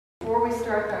we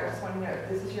start, I just want to know, if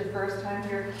this is your first time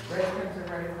here, restrooms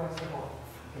are right across the hall.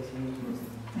 In case you need to use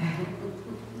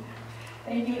them.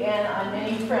 Thank you, Anne, on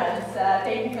many fronts.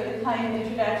 Thank you for the kind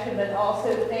introduction, but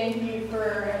also thank you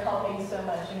for helping so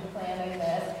much in planning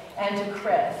this. And to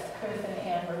Chris and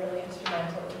Anne were really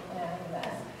instrumental in planning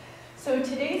this. So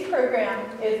today's program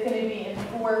is going to be in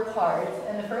 4 parts,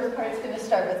 and the first part is going to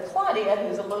start with Claudia,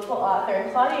 who's a local author.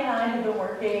 And Claudia and I have been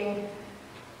working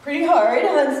pretty hard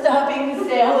on stopping the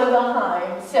sale of the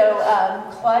Heim. So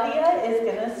Claudia is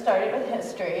going to start it with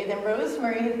history. Then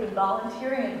Rosemary has been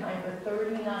volunteering in Heim for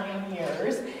 39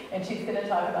 years, and she's going to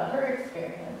talk about her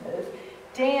experiences.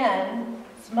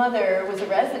 Dan's mother was a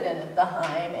resident of the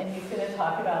Heim, and he's going to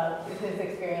talk about his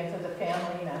experience as a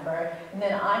family member. And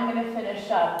then I'm going to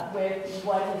finish up with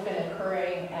what has been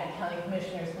occurring at County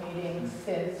Commissioners meetings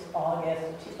since August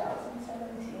of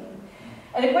 2017.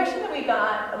 And the question that we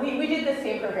got, we did the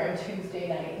same program Tuesday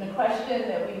night, and the question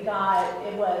that we got,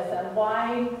 it was,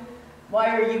 why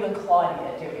are you and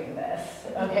Claudia doing this?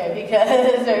 Okay,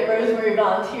 because Rosemary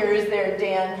volunteers there,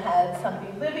 Dan had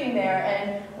somebody living there,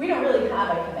 and we don't really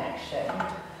have a connection.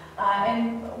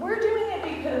 And we're doing it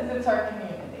because it's our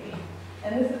community,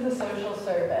 and this is a social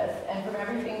service, and from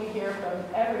everything we hear from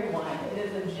everyone, it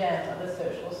is a gem of a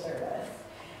social service,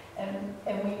 and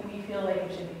we feel like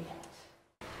it should be kept.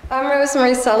 I'm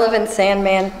Rosemary Sullivan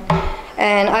Sandman,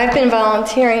 and I've been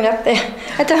volunteering up there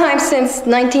at the Heim since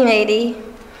 1980,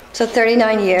 so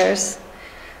 39 years.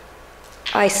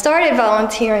 I started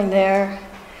volunteering there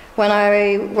when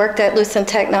I worked at Lucent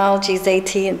Technologies,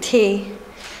 AT&T,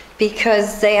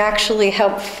 because they actually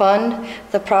helped fund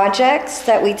the projects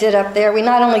that we did up there. We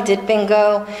not only did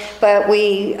bingo, but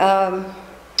we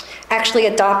actually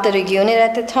adopted a unit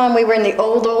at the time. We were in the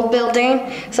old building.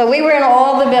 So we were in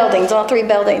all the buildings, all 3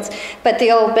 buildings. But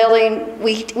the old building,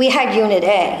 we had Unit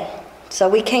A. So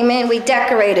we came in, we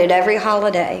decorated every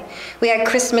holiday. We had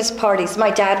Christmas parties.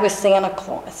 My dad was Santa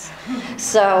Claus.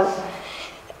 So,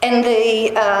 and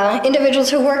the individuals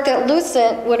who worked at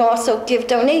Lucent would also give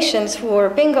donations for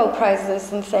bingo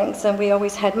prizes and things. And we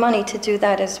always had money to do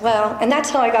that as well. And that's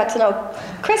how I got to know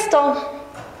Crystal.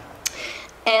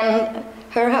 And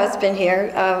her husband here,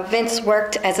 Vince,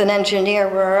 worked as an engineer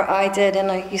where I did,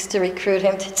 and I used to recruit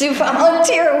him to do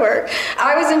volunteer work.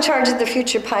 I was in charge of the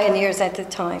Future Pioneers at the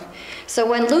time. So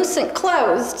when Lucent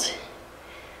closed,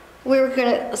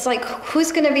 it's like,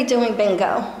 who's gonna be doing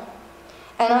bingo?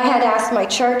 And I had asked my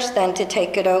church then to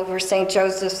take it over, St.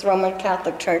 Joseph's Roman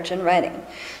Catholic Church in Reading.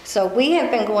 So we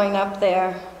have been going up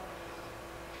there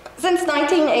since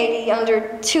 1980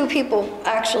 under 2 people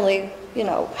actually,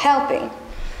 helping.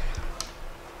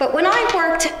 But when I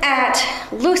worked at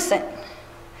Lucent,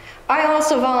 I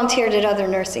also volunteered at other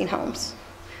nursing homes,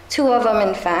 2 of them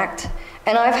in fact,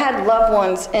 and I've had loved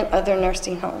ones in other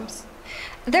nursing homes.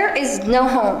 There is no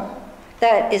home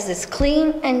that is as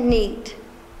clean and neat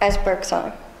as Berks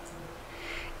Heim.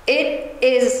 It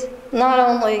is not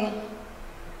only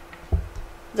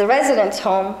the residents'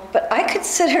 home, but I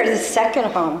consider it a second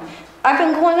home. I've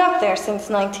been going up there since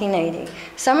 1980.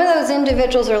 Some of those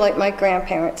individuals are like my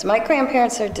grandparents. My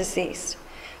grandparents are deceased,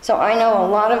 so I know a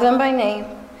lot of them by name.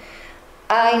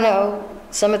 I know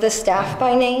some of the staff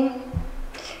by name.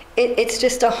 It's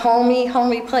just a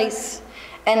homey place.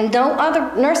 And no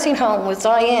other nursing home was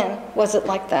it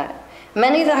like that.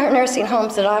 Many of the nursing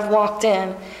homes that I've walked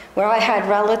in, where I had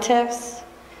relatives,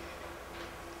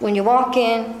 when you walk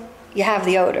in, you have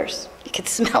the odors. You can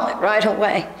smell it right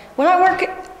away.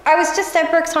 I was just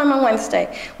at Berks Heim on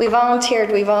Wednesday. We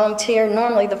volunteered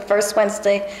normally the first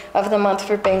Wednesday of the month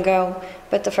for bingo,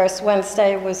 but the first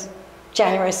Wednesday was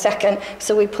January 2nd,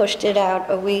 so we pushed it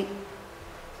out a week.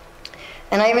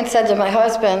 And I even said to my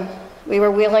husband, we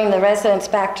were wheeling the residents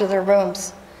back to their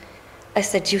rooms. I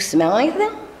said, do you smell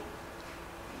anything?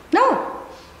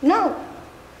 No.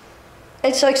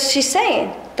 It's like she's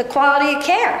saying, the quality of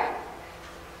care.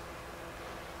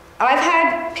 I've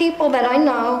had people that I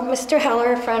know, Mr.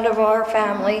 Heller, a friend of our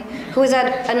family, who was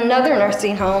at another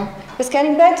nursing home, was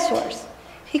getting bed sores.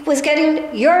 He was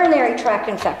getting urinary tract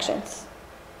infections.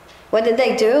 What did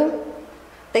they do?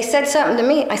 They said something to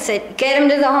me. I said, get him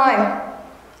to the Heim.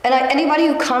 And anybody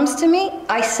who comes to me,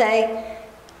 I say,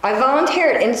 I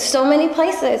volunteered in so many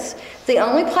places. The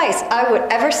only place I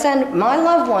would ever send my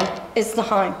loved one is the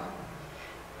Heim.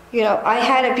 I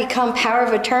had to become power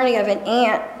of attorney of an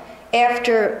aunt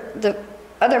after the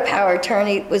other power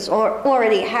attorney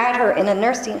already had her in a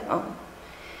nursing home.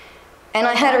 And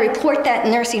I had to report that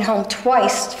nursing home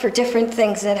twice for different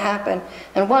things that happened.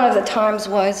 And one of the times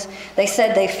was they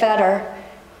said they fed her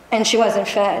and she wasn't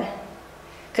fed.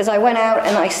 Because I went out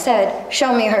and I said,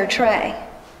 show me her tray.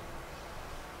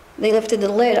 They lifted the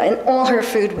lid, and all her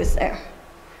food was there.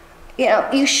 You know,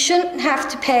 you shouldn't have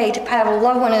to pay to have a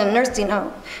loved one in a nursing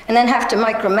home and then have to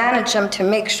micromanage them to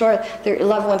make sure their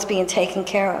loved one's being taken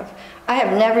care of. I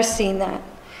have never seen that.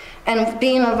 And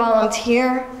being a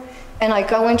volunteer, and I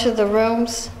go into the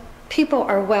rooms, people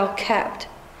are well kept.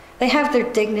 They have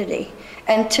their dignity.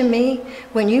 And to me,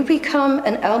 when you become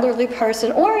an elderly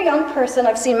person or a young person,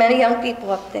 I've seen many young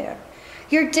people up there,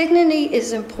 your dignity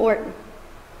is important.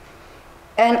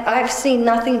 And I've seen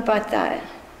nothing but that.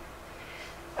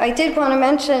 I did want to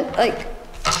mention, like,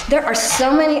 there are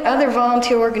so many other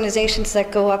volunteer organizations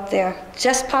that go up there,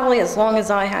 just probably as long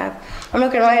as I have. I'm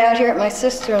looking right out here at my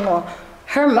sister-in-law.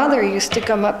 Her mother used to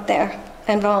come up there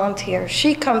and volunteer.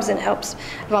 She comes and helps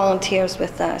volunteers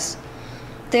with us.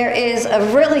 There is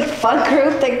a really fun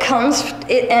group that comes,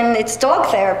 and it's dog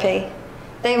therapy.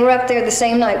 They were up there the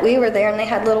same night we were there, and they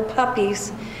had little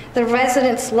puppies. The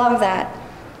residents love that.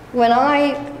 When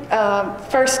I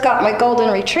first got my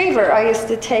golden retriever, I used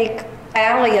to take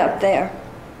Allie up there.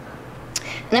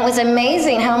 And it was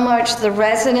amazing how much the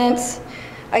residents,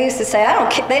 I used to say,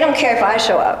 they don't care if I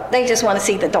show up. They just want to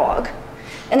see the dog.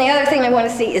 And the other thing they want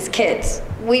to see is kids.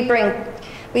 We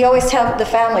always tell the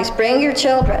families, bring your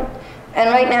children. And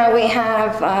right now we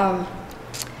have,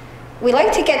 we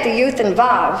like to get the youth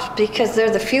involved because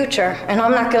they're the future, and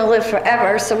I'm not going to live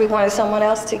forever, so we wanted someone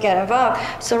else to get involved.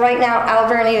 So right now,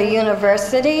 Alvernia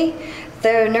University,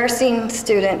 their nursing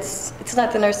students, it's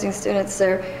not the nursing students,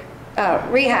 they're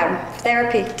rehab,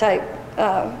 therapy type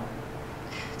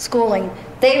schooling.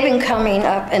 They've been coming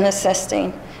up and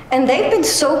assisting. And they've been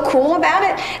so cool about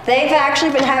it. They've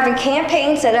actually been having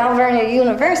campaigns at Alvernia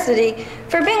University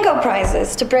for bingo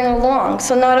prizes to bring along.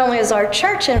 So not only is our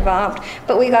church involved,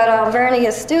 but we got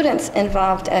Alvernia students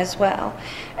involved as well.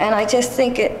 And I just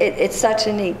think it's such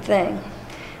a neat thing.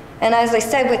 And as I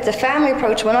said, with the family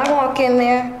approach, when I walk in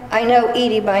there, I know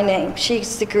Edie by name.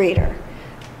 She's the greeter.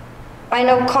 I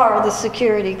know Carl, the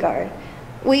security guard.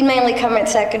 We mainly come at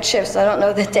second shifts. I don't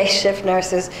know the day shift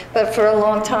nurses, but for a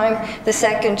long time, the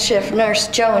second shift nurse,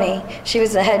 Joni, she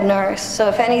was the head nurse. So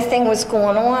if anything was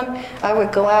going on, I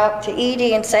would go out to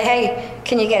Edie and say, hey,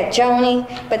 can you get Joni?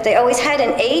 But they always had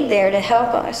an aide there to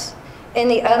help us. In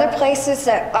the other places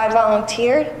that I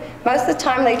volunteered, most of the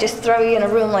time they just throw you in a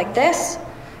room like this.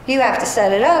 You have to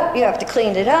set it up, you have to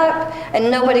clean it up,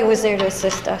 and nobody was there to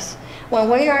assist us.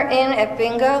 When we are in at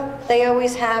bingo, they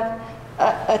always have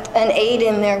an aide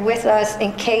in there with us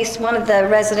in case one of the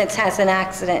residents has an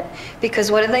accident.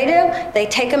 Because what do? They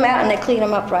take them out and they clean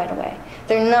them up right away.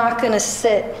 They're not going to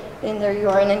sit in their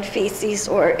urine and feces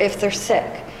or if they're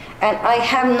sick. And I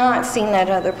have not seen that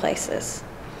other places.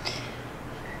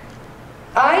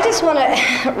 I just want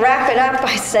to wrap it up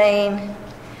by saying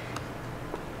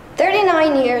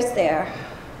 39 years there.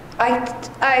 I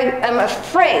am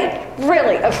afraid,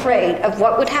 really afraid of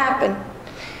what would happen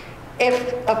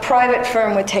if a private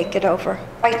firm would take it over.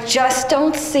 I just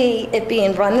don't see it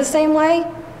being run the same way.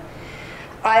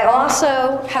 I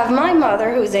also have my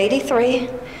mother, who's 83.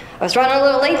 I was running a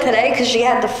little late today because she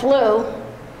had the flu.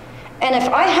 And if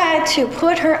I had to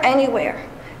put her anywhere,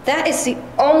 that is the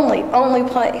only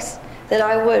place that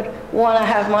I would want to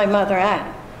have my mother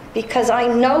at, because I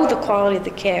know the quality of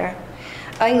the care.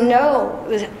 I know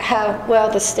how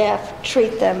well the staff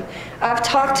treat them. I've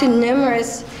talked to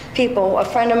numerous people. A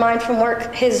friend of mine from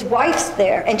work, his wife's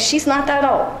there, and she's not that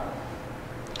old.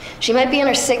 She might be in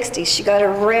her 60s. She got a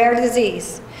rare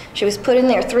disease. She was put in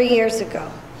there 3 years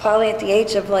ago, probably at the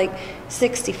age of like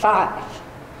 65.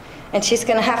 And she's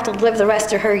going to have to live the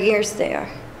rest of her years there.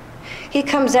 He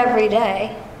comes every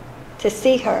day to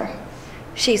see her.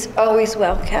 She's always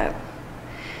well kept.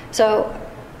 So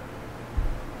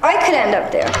I could end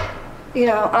up there. You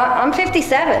know, I'm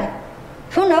 57.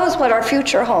 Who knows what our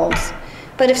future holds?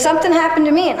 But if something happened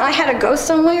to me and I had to go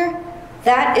somewhere,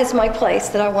 that is my place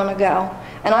that I want to go.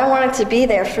 And I want it to be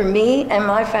there for me and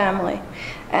my family.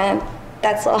 And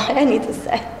that's all I need to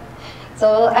say.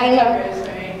 So I know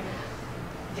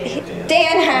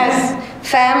Dan has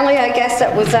family, I guess,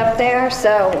 that was up there,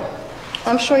 so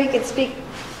I'm sure he could speak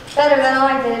better than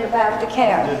I did about the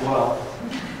care. Did well.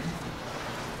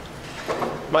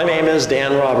 My name is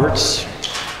Dan Roberts.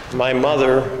 My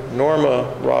mother, Norma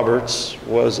Roberts,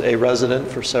 was a resident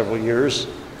for several years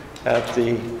at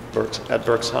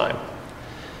Berks Heim.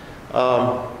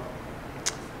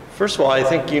 First of all, I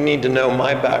think you need to know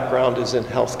my background is in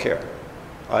healthcare.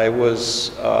 I was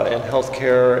in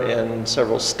healthcare in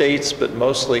several states, but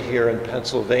mostly here in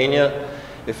Pennsylvania.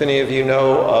 If any of you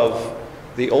know of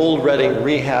the old Reading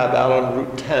Rehab out on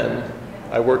Route 10,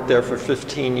 I worked there for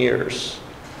 15 years.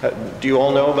 Do you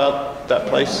all know about that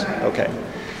place? Okay.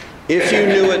 If you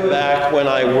knew it back when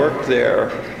I worked there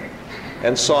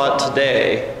and saw it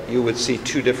today, you would see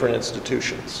two different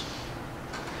institutions.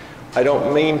 I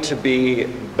don't mean to be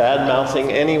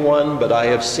bad-mouthing anyone, but I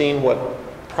have seen what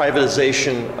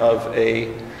privatization of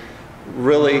a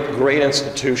really great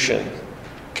institution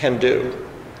can do.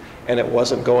 And it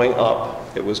wasn't going up,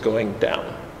 it was going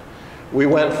down. We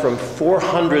went from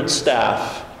 400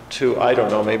 staff to, I don't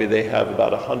know, maybe they have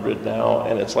about 100 now,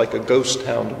 and it's like a ghost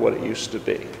town to what it used to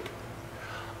be.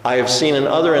 I have seen in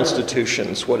other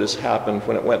institutions what has happened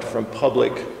when it went from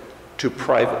public to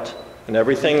private. And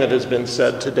everything that has been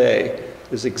said today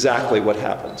is exactly what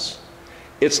happens.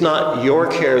 It's not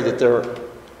your care that they're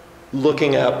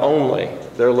looking at only.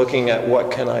 They're looking at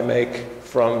what can I make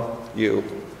from you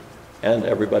and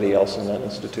everybody else in that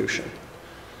institution.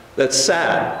 That's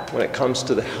sad when it comes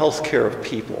to the health care of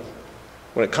people.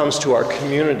 When it comes to our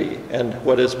community and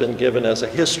what has been given as a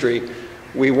history,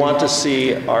 we want to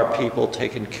see our people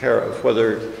taken care of,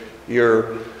 whether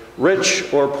you're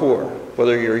rich or poor,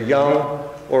 whether you're young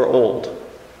or old.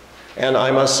 And I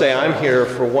must say I'm here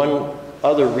for one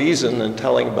other reason than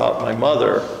telling about my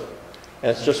mother,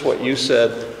 and it's just what you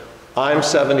said. I'm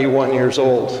 71 years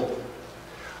old.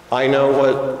 I know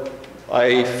what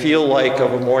I feel like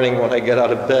of a morning when I get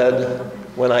out of bed,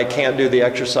 when I can't do the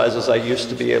exercises I used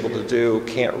to be able to do,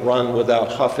 can't run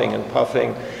without huffing and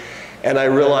puffing. And I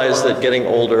realize that getting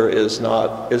older is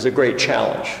a great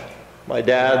challenge. My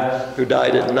dad, who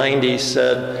died at 90,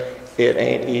 said, "It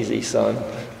ain't easy, son.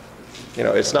 You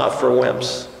know, it's not for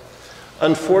wimps."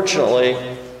 Unfortunately,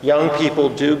 young people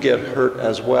do get hurt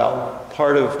as well.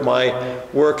 Part of my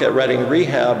work at Reading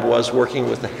Rehab was working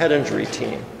with the head injury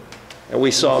team. And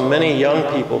we saw many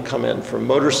young people come in from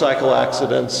motorcycle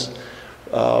accidents,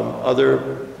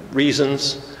 other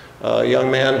reasons. A young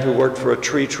man who worked for a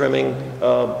tree trimming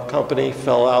company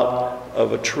fell out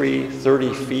of a tree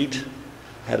 30 feet,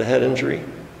 had a head injury.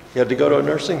 He had to go to a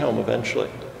nursing home eventually.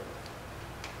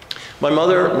 My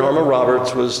mother, Norma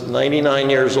Roberts, was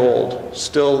 99 years old,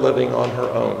 still living on her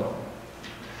own,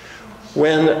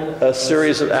 when a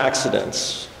series of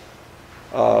accidents,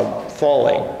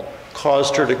 falling,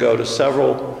 caused her to go to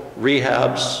several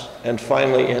rehabs and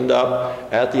finally end up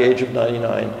at the age of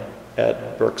 99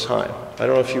 at Berks Heim. I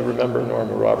don't know if you remember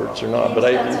Norma Roberts or not,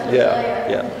 but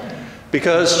yeah.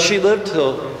 Because she lived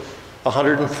till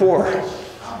 104.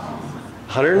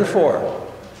 104.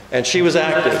 And she was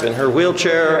active in her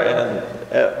wheelchair, and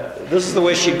this is the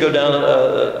way she'd go down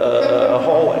a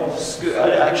hallway.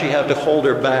 I'd actually have to hold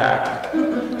her back.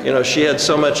 You know, she had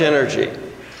so much energy.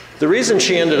 The reason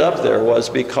she ended up there was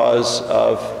because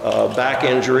of back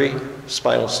injury,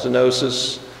 spinal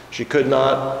stenosis. She could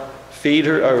not feed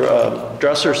her or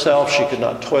dress herself. She could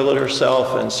not toilet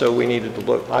herself, and so we needed to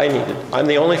look. I'm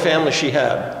the only family she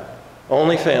had,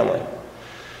 only family.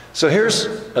 So here's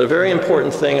a very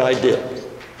important thing I did.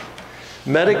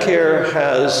 Medicare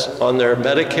has on their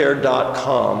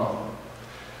Medicare.com,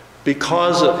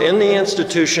 because in the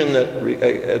institution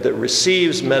that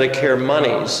receives Medicare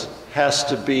monies has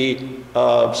to be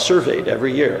surveyed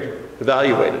every year,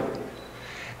 evaluated.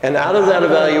 And out of that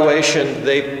evaluation,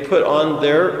 they put on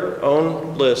their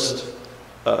own list,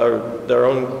 or their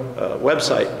own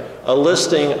website, a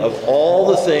listing of all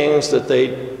the things that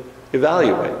they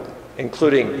evaluate,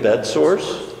 including bed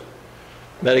sores,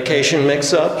 medication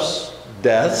mix-ups,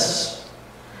 deaths,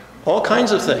 all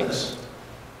kinds of things.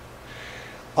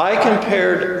 I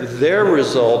compared their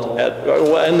result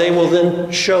and they will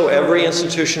then show every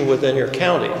institution within your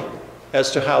county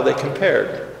as to how they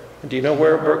compared. Do you know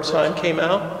where Berks Heim came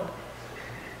out?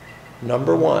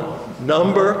 Number one.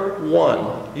 Number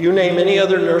one. You name any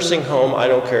other nursing home, I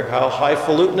don't care how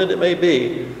highfalutin it may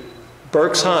be,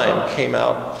 Berks Heim came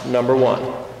out number one.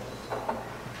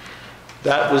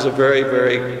 That was a very,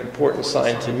 very important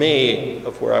sign to me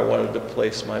of where I wanted to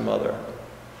place my mother.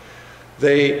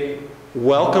 They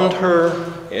welcomed her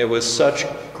with such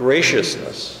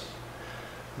graciousness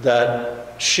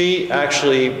that she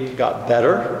actually got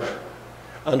better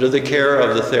under the care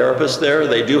of the therapist there.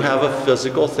 They do have a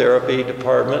physical therapy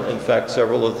department. In fact,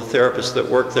 several of the therapists that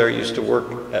work there used to work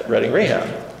at Reading Rehab.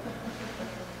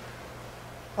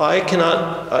 I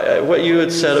cannot, what you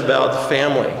had said about the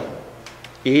family,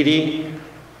 Edie,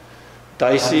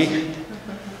 Dicey,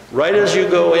 right as you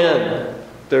go in,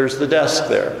 there's the desk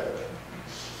there.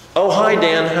 "Oh, hi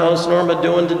Dan, how's Norma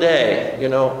doing today?" You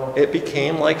know, it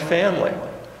became like family.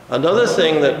 Another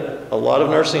thing that a lot of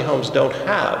nursing homes don't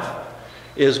have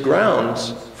is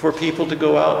grounds for people to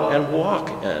go out and walk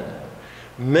in.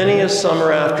 Many a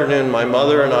summer afternoon, my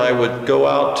mother and I would go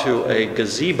out to a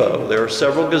gazebo. There are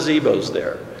several gazebos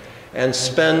there, and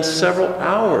spend several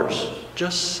hours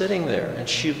just sitting there. And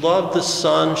she loved the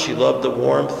sun, she loved the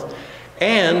warmth,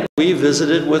 and we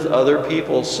visited with other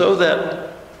people so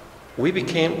that we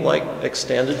became like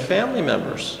extended family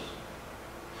members.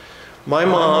 My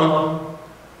mom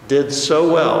did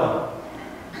so well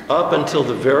up until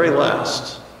the very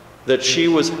last that she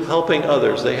was helping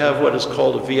others. They have what is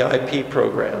called a VIP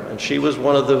program, and she was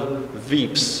one of the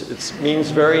VIPs. It means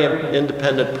very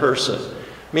independent person,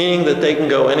 meaning that they can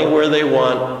go anywhere they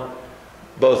want,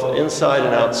 both inside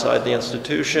and outside the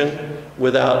institution,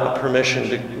 without a permission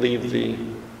to leave the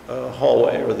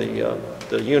hallway or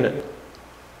the unit.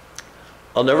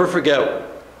 I'll never forget,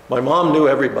 my mom knew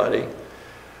everybody.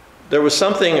 There was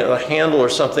something, a handle or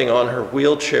something on her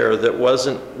wheelchair that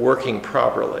wasn't working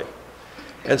properly.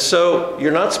 And so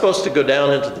you're not supposed to go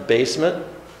down into the basement,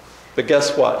 but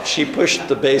guess what? She pushed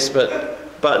the basement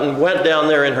button, went down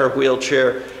there in her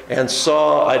wheelchair, and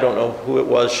saw, I don't know who it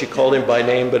was, she called him by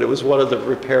name, but it was one of the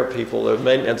repair people, the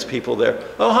maintenance people there.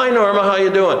 Oh, hi Norma, how you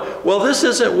doing? Well, this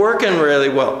isn't working really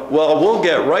well. Well, we'll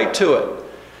get right to it.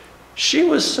 She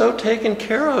was so taken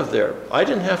care of there, I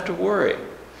didn't have to worry.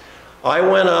 I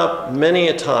went up many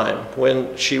a time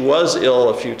when she was ill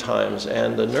a few times,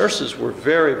 and the nurses were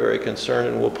very, very concerned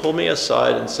and will pull me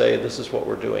aside and say, this is what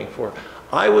we're doing for her.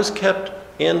 I was kept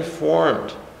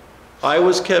informed. I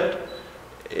was kept,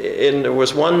 and there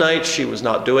was one night she was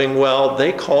not doing well.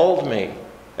 They called me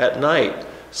at night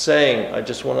saying, I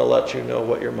just want to let you know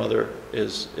what your mother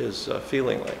is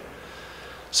feeling like.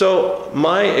 So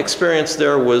my experience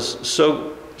there was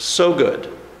so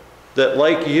good that,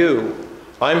 like you,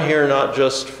 I'm here not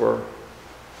just for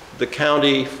the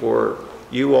county, for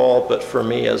you all, but for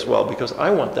me as well, because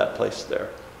I want that place there.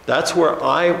 That's where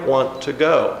I want to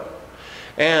go.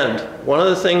 And one of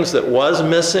the things that was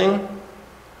missing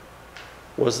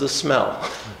was the smell.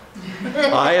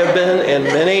 I have been in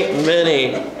many,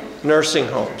 many nursing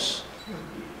homes.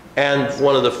 And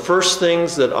one of the first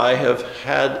things that I have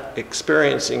had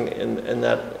experiencing in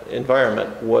that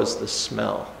environment was the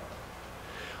smell.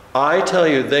 I tell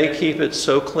you, they keep it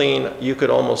so clean, you could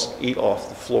almost eat off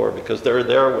the floor because they're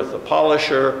there with a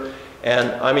polisher. And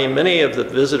I mean, many of the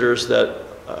visitors that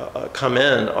come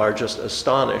in are just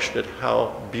astonished at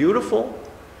how beautiful,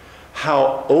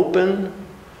 how open,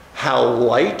 how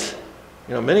light.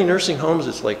 You know, many nursing homes,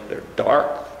 it's like they're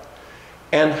dark,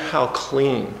 and how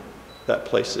clean that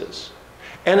place is.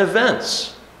 And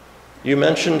events. You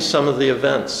mentioned some of the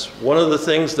events. One of the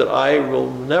things that I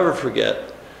will never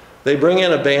forget, they bring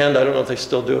in a band, I don't know if they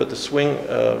still do it, the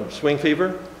Swing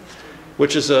Fever,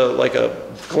 which is like a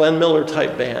Glenn Miller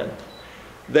type band.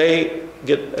 They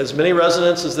get as many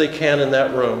residents as they can in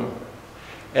that room.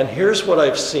 And here's what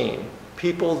I've seen.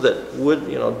 People that would,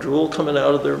 you know, drool coming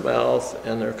out of their mouth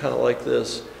and they're kind of like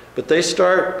this. But they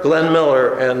start Glenn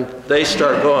Miller and they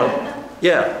start going,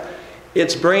 yeah,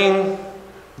 it's bringing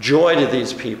joy to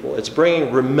these people. It's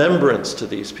bringing remembrance to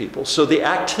these people. So the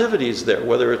activities there,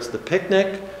 whether it's the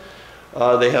picnic,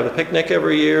 they have a picnic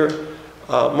every year.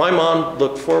 My mom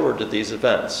looked forward to these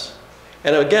events.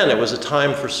 And again, it was a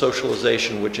time for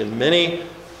socialization, which in many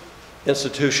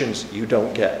institutions you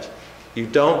don't get. You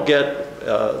don't get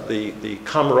the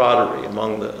camaraderie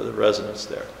among the residents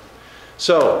there.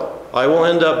 So I will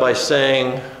end up by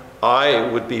saying I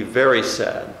would be very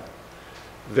sad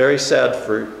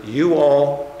for you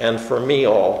all and for me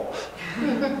all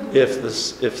if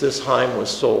this Heim was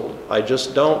sold. I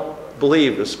just don't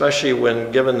believe, especially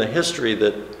when given the history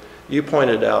that you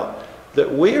pointed out,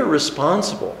 that we are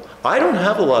responsible. I don't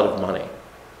have a lot of money.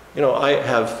 You know, I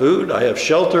have food, I have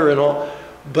shelter and all,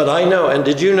 but I know, and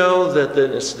did you know that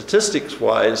the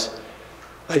statistics-wise,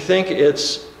 I think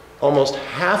it's almost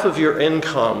half of your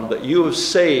income that you have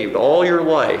saved all your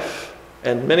life,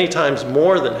 and many times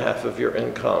more than half of your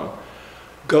income,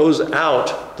 goes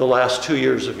out the last 2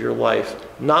 years of your life,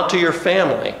 not to your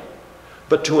family,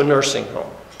 but to a nursing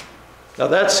home. Now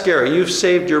that's scary. You've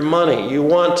saved your money. You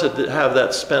want to have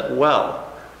that spent well.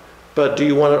 But do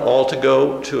you want it all to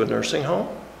go to a nursing home?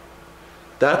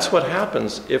 That's what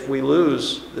happens if we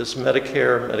lose this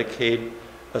Medicare, Medicaid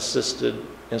assisted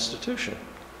institution.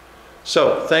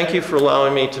 So thank you for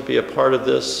allowing me to be a part of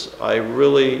this. I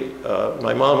really,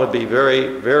 my mom would be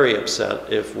very, very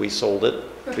upset if we sold it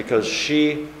because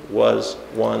she was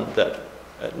one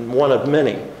of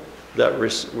many that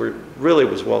really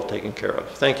was well taken care of.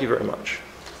 Thank you very much.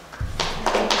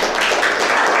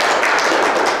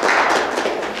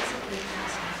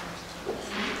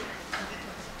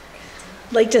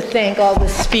 I'd like to thank all the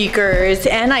speakers,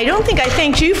 and I don't think I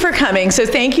thanked you for coming, so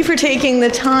thank you for taking the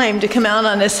time to come out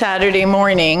on a Saturday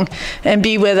morning and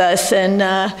be with us and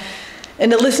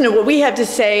to listen to what we have to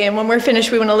say, and when we're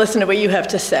finished, we want to listen to what you have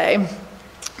to say.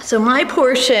 So my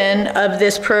portion of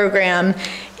this program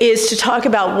is to talk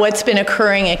about what's been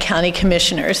occurring at county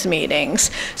commissioners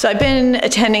meetings. So I've been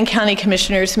attending county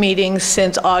commissioners meetings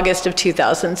since August of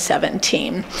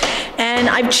 2017. And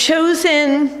I've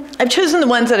chosen the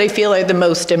ones that I feel are the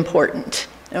most important.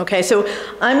 Okay, so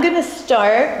I'm going to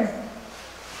start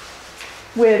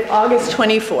with August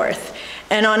 24th.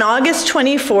 And on August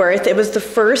 24th, it was the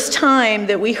first time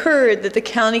that we heard that the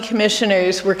county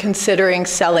commissioners were considering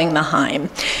selling the Heim.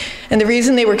 And the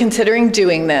reason they were considering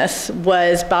doing this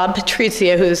was Bob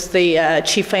Patrizia, who's the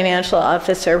chief financial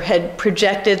officer, had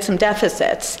projected some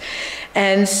deficits.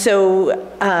 And so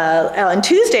on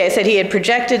Tuesday, I said he had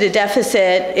projected a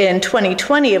deficit in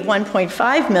 2020 of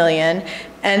 1.5 million.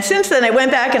 And since then, I went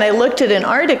back and I looked at an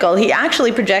article. He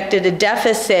actually projected a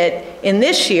deficit in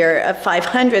this year of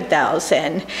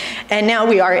 500,000. And now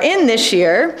we are in this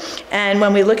year. And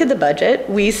when we look at the budget,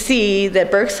 we see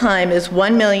that Berks Heim is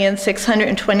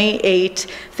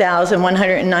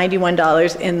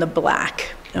 $1,628,191 in the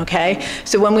black. Okay?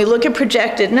 So when we look at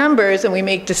projected numbers and we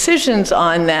make decisions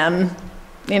on them,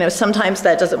 you know, sometimes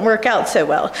that doesn't work out so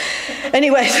well.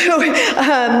 Anyway,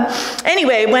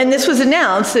 when this was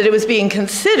announced that it was being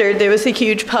considered, there was a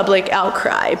huge public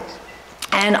outcry.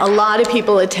 And a lot of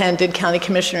people attended county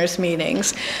commissioners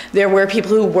meetings. There were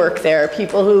people who worked there,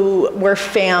 people who were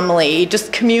family,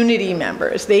 just community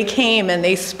members. They came and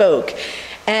they spoke.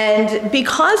 And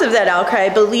because of that outcry, I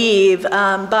believe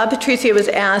Bob Patrizia was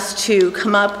asked to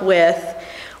come up with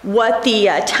what the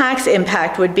tax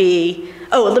impact would be.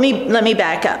 Oh, let me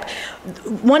back up.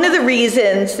 One of the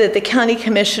reasons that the county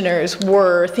commissioners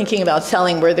were thinking about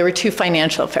selling were there were two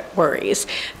financial worries.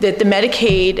 That the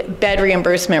Medicaid bed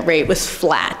reimbursement rate was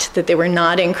flat, that they were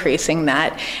not increasing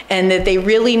that, and that they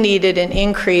really needed an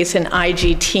increase in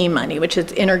IGT money, which is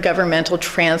intergovernmental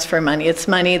transfer money. It's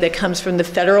money that comes from the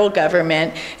federal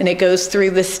government and it goes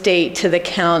through the state to the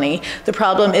county. The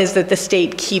problem is that the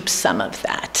state keeps some of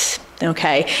that.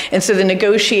 Okay, and so the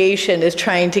negotiation is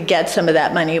trying to get some of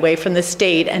that money away from the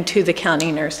state and to the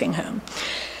county nursing home.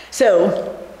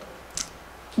 So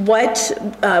what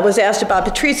was asked of Bob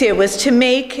Patrizia was to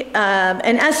make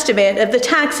an estimate of the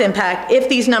tax impact if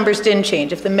these numbers didn't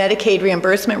change, if the Medicaid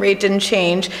reimbursement rate didn't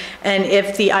change, and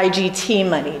if the IGT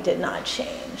money did not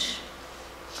change.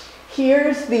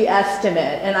 Here's the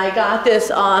estimate, and I got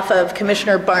this off of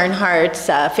Commissioner Barnhart's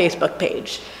Facebook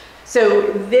page. So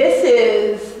this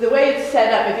is, the way it's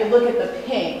set up, if you look at the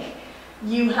pink,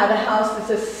 you have a house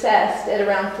that's assessed at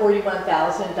around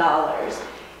 $41,000.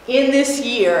 In this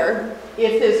year,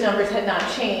 if those numbers had not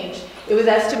changed, it was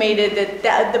estimated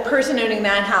that the person owning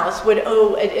that house would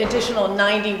owe an additional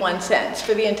 91 cents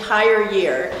for the entire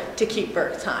year to keep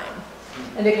Berks Heim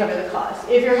and to cover the cost.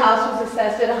 If your house was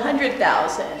assessed at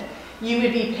 $100,000, you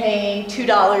would be paying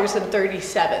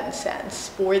 $2.37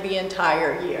 for the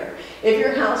entire year. If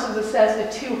your house was assessed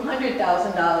at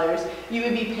 $200,000, you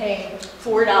would be paying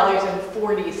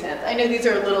 $4.40. I know these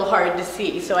are a little hard to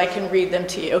see, so I can read them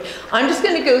to you. I'm just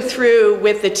going to go through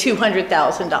with the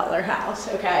 $200,000 house,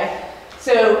 okay?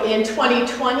 So in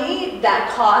 2020,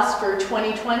 that cost for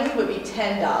 2020 would be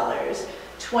 $10.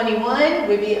 21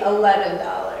 would be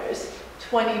 $11.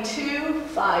 22,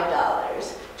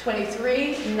 $5.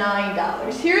 23,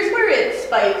 $9. Here's where it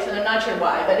spikes, and I'm not sure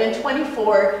why, but in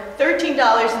 24,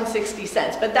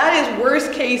 $13.60. But that is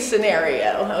worst case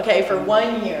scenario, okay, for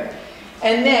 1 year.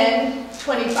 And then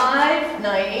 25,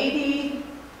 $9.80,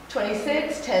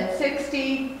 26,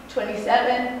 $10.60,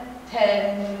 27,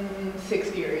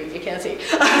 $10.60, or you can't see.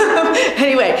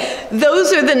 Anyway,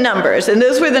 those are the numbers, and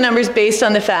those were the numbers based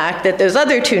on the fact that those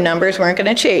other two numbers weren't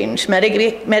going to change,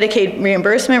 Medicaid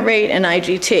reimbursement rate and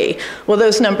IGT. Well,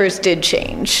 those numbers did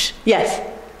change. Yes?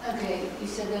 Okay, you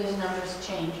said those numbers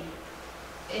change.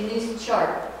 In this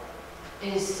chart,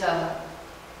 is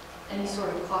any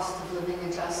sort of cost of living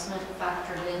adjustment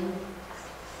factored in?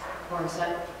 Or is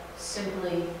that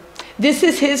simply... This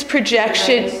is his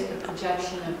projection. The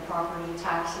projection of property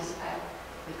taxes at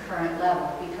the current level,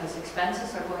 because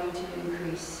expenses are going to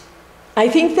increase. I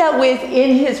think that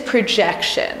within his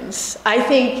projections, I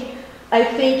think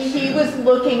he was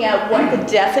looking at what the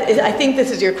deficit, I think this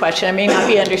is your question, I may not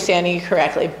be understanding you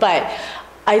correctly, but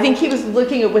I think he was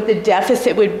looking at what the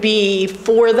deficit would be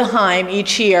for the Heim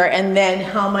each year and then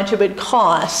how much it would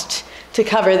cost to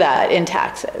cover that in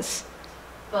taxes.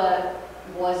 But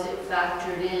was it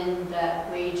factored in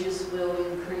that wages will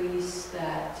increase,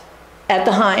 that... At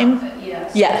the Heim?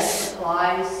 Yes. Yes.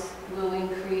 Supplies will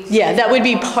increase? Yeah, that would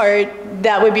be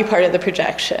part of the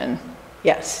projection.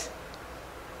 Yes.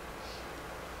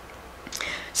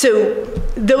 So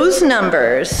those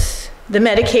numbers the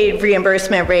Medicaid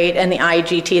reimbursement rate and the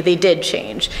IGT, they did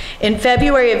change. In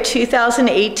February of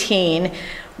 2018,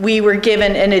 we were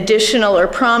given an additional, or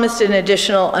promised an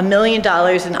additional $1 million in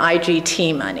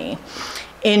IGT money.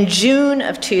 In June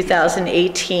of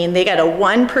 2018, they got a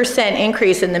 1%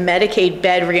 increase in the Medicaid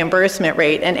bed reimbursement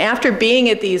rate. And after being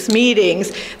at these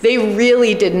meetings, they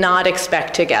really did not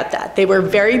expect to get that. They were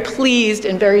very pleased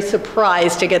and very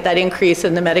surprised to get that increase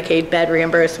in the Medicaid bed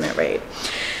reimbursement rate.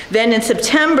 Then in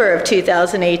September of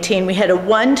 2018, we had a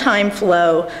one-time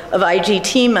flow of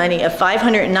IGT money of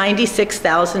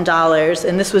 $596,000,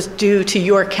 and this was due to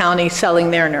York County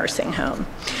selling their nursing home.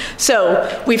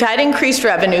 So we've had increased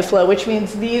revenue flow, which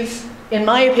means these, in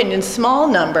my opinion, small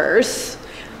numbers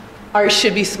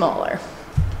should be smaller.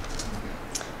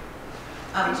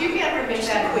 Did you ever make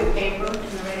that with paper, in the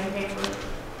Reading paper?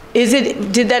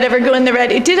 Did that ever go in the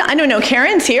Reading? I don't know,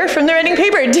 Karen's here from the Reading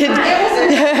paper.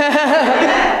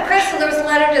 Chris, there was a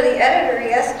letter to the editor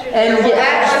yesterday. And it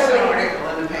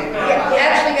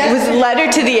was a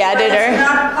letter to the editor. It's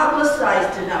not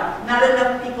publicized enough. Not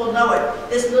enough people know it.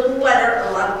 This little letter,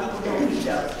 a lot of people don't read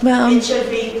it. Well, it should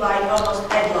be like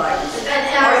almost headlines.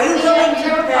 Are you willing to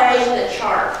pay the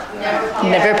chart?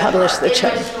 Never published the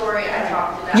chart. In my story, I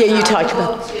talked about. Yeah, you talked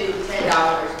about. To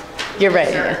 $10. You're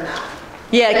right.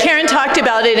 Yeah, Karen talked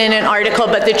about it in an article,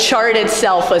 but the chart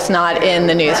itself was not in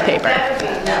the newspaper. And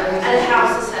the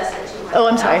house assessed at $200,000. Oh,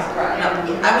 I'm sorry.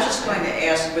 I was just going to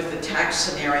ask, with the tax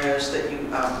scenarios that you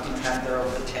have there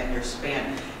over the 10-year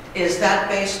span, is that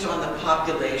based on the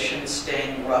population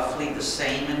staying roughly the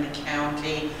same in the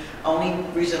county? Only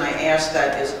reason I ask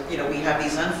that is, we have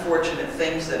these unfortunate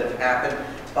things that have happened.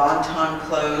 Bonton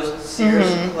closed, Sears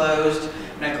closed.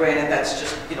 Now, granted, that's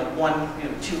just, one,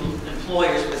 two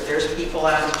employers, but there's people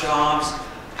out of jobs.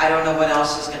 I don't know what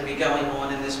else is going to be going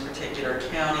on in this particular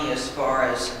county as far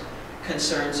as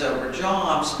concerns over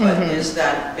jobs, but is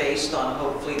that based on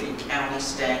hopefully the county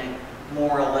staying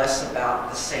more or less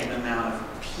about the same amount of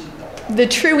people? The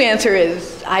true answer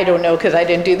is, I don't know, because I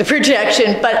didn't do the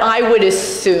projection, but I would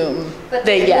assume But that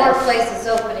there's yes. more places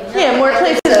opening up. Yeah, more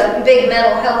places. There's a big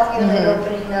mental health unit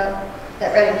opening up.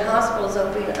 That Reading Hospital is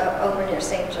opening up over near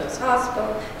St. Joe's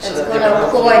Hospital. That's So going to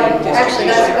employ, actually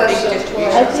that's supposed to employ.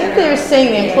 I think they're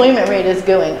saying the employment rate is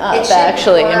going up,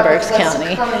 actually, in Berks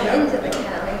County. Coming into the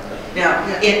county. Now,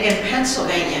 in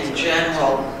Pennsylvania in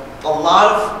general, a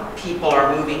lot of people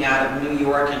are moving out of New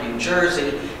York and New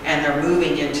Jersey, and they're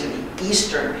moving into the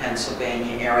eastern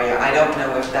Pennsylvania area. I don't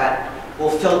know if that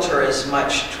will filter as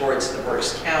much towards the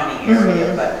Berks County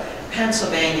area, but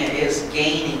Pennsylvania is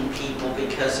gaining people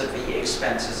because of the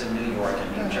expenses in New York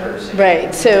and New Jersey.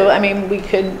 Right, so, I mean, we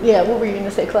could, yeah, what were you going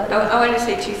to say, Claudia? I wanted to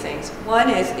say two things. One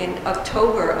is in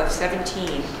October of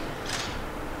 17,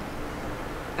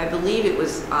 I believe it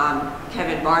was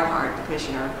Kevin Barnhart, the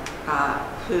commissioner,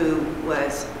 who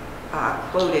was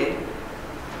quoted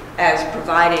as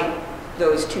providing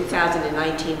those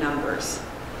 2019 numbers,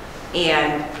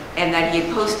 and that he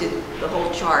had posted the whole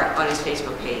chart on his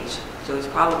Facebook page. So it's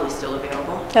probably still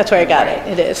available. That's where I got it.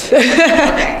 It is.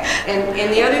 Okay.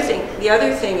 And the other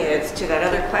thing is, to that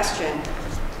other question,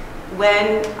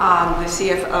 when the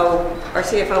CFO, our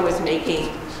CFO was making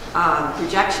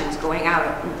projections going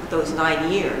out those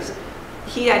 9 years,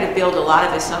 he had to build a lot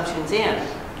of assumptions in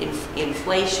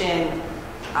inflation,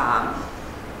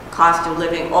 cost of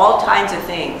living, all kinds of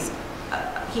things.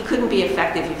 He couldn't be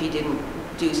effective if he didn't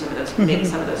do some of those, make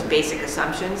some of those basic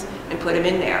assumptions and put them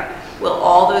in there. Will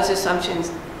all those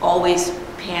assumptions always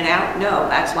pan out? No,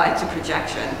 that's why it's a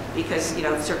projection, because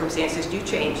circumstances do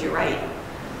change. You're right,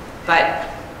 but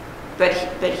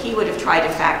he would have tried to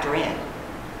factor in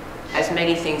as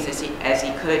many things as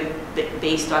he could,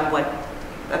 based on what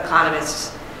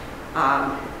economists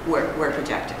were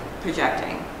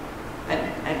projecting,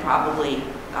 and probably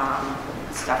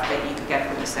stuff that you could get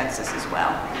from the census as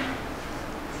well.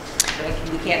 But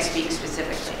we can't speak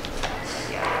specifically.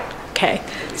 Yeah. Okay.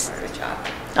 Part of the job.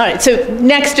 All right, so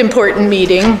next important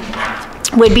meeting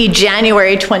would be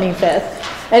January 25th.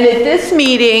 And at this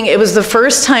meeting, it was the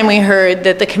first time we heard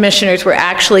that the commissioners were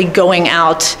actually going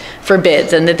out for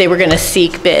bids and that they were going to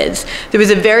seek bids. There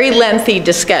was a very lengthy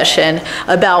discussion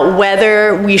about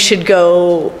whether we should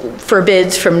go for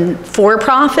bids from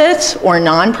for-profits or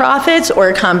nonprofits or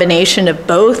a combination of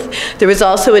both. There was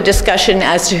also a discussion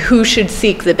as to who should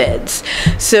seek the bids.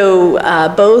 So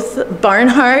both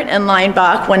Barnhart and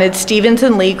Leinbach wanted Stevens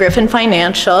and Lee Griffin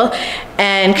Financial,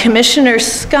 and Commissioner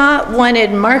Scott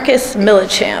wanted Marcus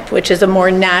Millichamp, which is a more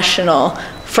national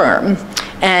firm,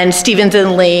 and Stevens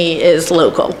and Lee is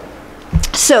local.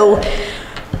 So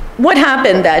what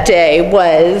happened that day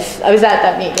was, I was at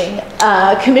that meeting.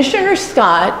 Commissioner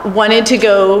Scott wanted to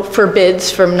go for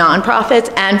bids from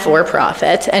nonprofits and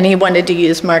for-profits, and he wanted to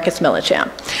use Marcus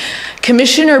Millichamp.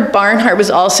 Commissioner Barnhart was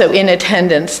also in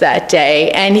attendance that day,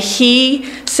 and he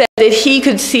said that he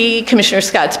could see Commissioner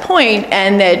Scott's point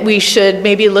and that we should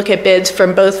maybe look at bids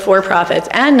from both for-profits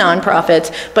and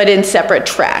nonprofits, but in separate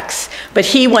tracks. But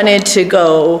he wanted to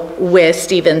go with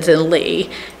Stevens and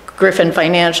Lee, Griffin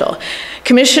Financial.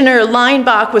 Commissioner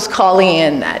Leinbach was calling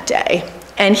in that day,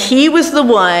 and he was the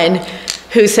one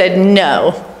who said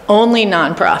no, only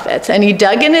nonprofits. And he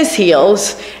dug in his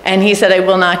heels, and he said, I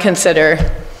will not consider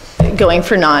going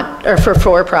for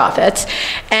for-profits.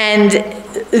 And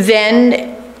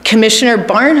then Commissioner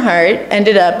Barnhart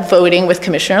ended up voting with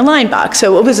Commissioner Leinbach.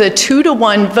 So it was a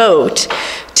 2-to-1 vote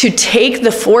to take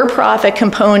the for-profit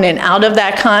component out of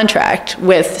that contract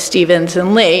with Stevens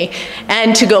and Lee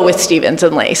and to go with Stevens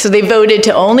and Lee. So they voted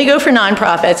to only go for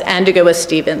nonprofits and to go with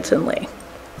Stevens and Lee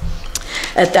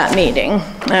at that meeting.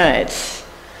 All right.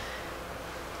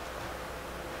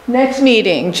 Next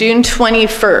meeting, June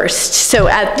 21st. So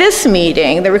at this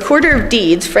meeting, the Recorder of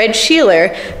Deeds, Fred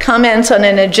Sheeler, comments on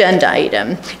an agenda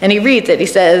item. And he reads it. He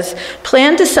says,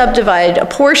 plan to subdivide a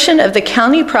portion of the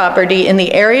county property in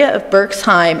the area of Berks,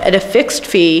 Heim at a fixed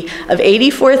fee of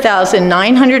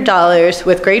 $84,900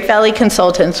 with Great Valley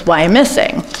Consultants. Why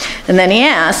missing? And then he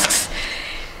asks,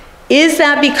 is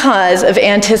that because of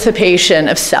anticipation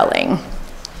of selling?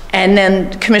 And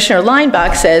then Commissioner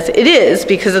Leinbach says it is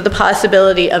because of the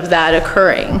possibility of that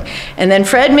occurring. And then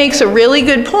Fred makes a really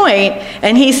good point,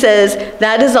 and he says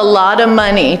that is a lot of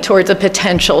money towards a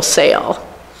potential sale.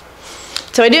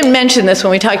 So I didn't mention this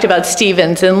when we talked about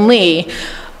Stevens and Lee,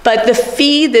 but the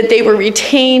fee that they were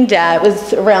retained at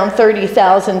was around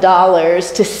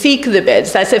 $30,000 to seek the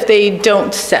bids. That's if they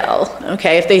don't sell,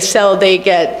 okay? If they sell, they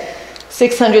get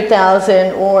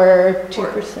 $600,000 or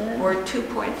 2%? Or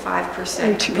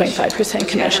 2.5%. 2.5%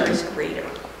 commission. Whichever is greater.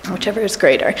 Whichever is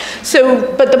greater.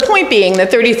 So, but the point being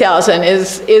that $30,000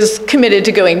 is committed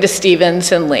to going to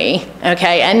Stevens and Lee,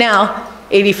 okay? And now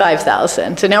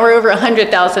 $85,000. So now we're over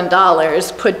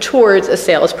 $100,000 put towards a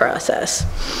sales process.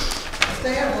 If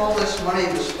they have all this money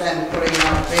to spend putting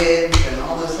out bids and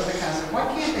all this other kind of stuff, why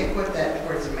can't they put that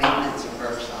towards the maintenance of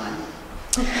Berks Heim?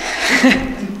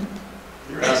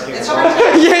 It's our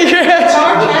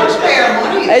taxpayer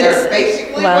money they're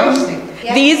basically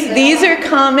wasting. These are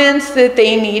comments that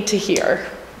they need to hear.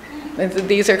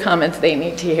 These are comments they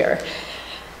need to hear.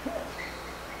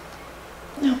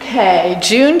 Okay,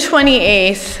 June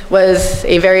 28th was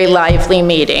a very lively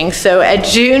meeting. So at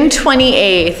June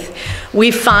 28th, we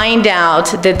find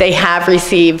out that they have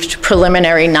received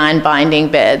preliminary non-binding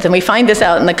bids. And we find this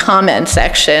out in the comments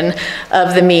section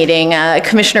of the meeting.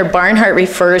 Commissioner Barnhart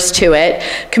refers to it.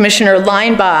 Commissioner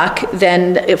Leinbach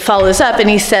then follows up and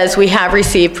he says, we have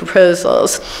received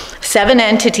proposals. 7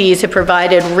 entities have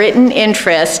provided written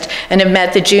interest and have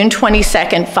met the June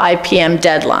 22nd, 5 p.m.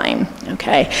 deadline,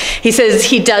 okay? He says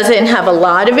he doesn't have a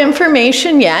lot of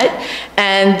information yet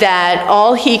and that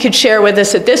all he could share with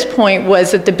us at this point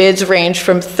was that the bids range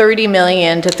from $30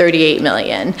 million to $38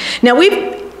 million. Now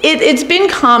it's been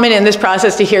common in this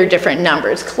process to hear different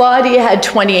numbers. Claudia had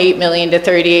 $28 million to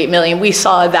 $38 million. We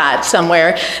saw that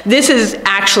somewhere. This is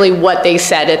actually what they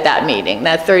said at that meeting,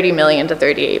 that $30 million to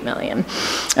 $38 million.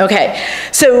 Okay,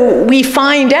 so we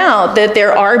find out that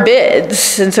there are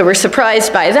bids, and so we're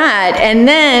surprised by that. And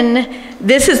then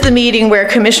this is the meeting where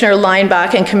Commissioner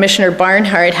Leinbach and Commissioner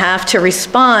Barnhart have to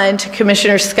respond to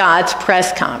Commissioner Scott's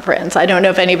press conference. I don't know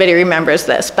if anybody remembers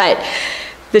this, but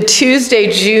the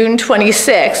Tuesday, June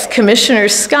 26th, Commissioner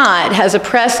Scott has a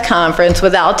press conference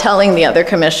without telling the other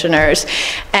commissioners,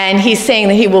 and he's saying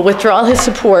that he will withdraw his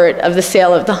support of the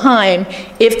sale of the Heim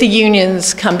if the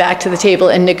unions come back to the table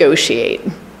and negotiate.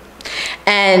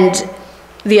 And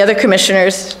the other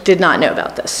commissioners did not know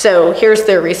about this. So here's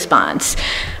their response.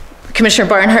 Commissioner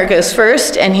Barnhart goes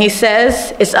first, and he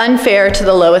says it's unfair to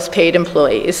the lowest paid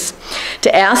employees.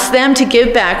 To ask them to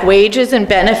give back wages and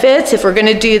benefits, if we're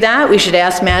going to do that, we should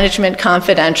ask Management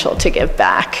Confidential to give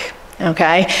back.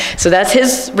 Okay, so that's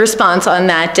his response on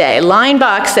that day.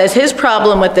 Leinbach says his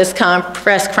problem with this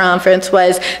press conference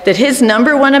was that his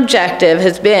 #1 objective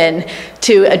has been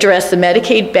to address the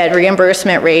Medicaid bed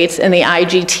reimbursement rates and the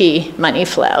IGT money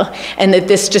flow, and that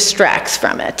this distracts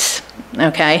from it.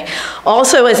 Okay.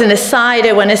 Also, as an aside,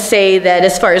 I want to say that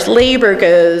as far as labor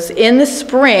goes, in the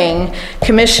spring,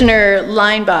 Commissioner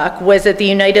Leinbach was at the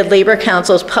United Labor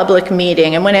Council's public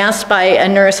meeting, and when asked by a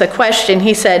nurse a question,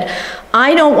 he said,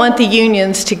 I don't want the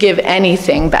unions to give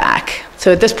anything back.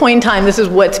 So at this point in time, this is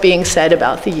what's being said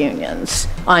about the unions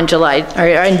on June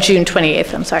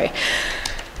 28th, I'm sorry.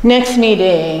 Next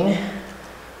meeting,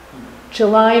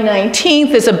 July 19th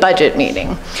is a budget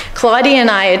meeting. Claudia and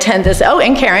I attend this, oh,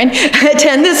 and Karen,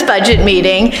 attend this budget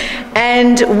meeting.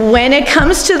 And when it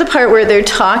comes to the part where they're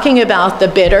talking about the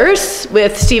bidders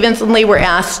with Stevens and Lee, we're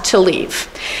asked to leave.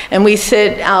 And we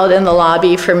sit out in the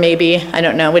lobby for maybe, I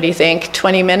don't know, what do you think,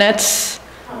 20 minutes?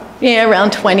 Yeah,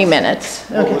 around 20 minutes.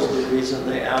 What was the reason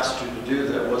they asked you to do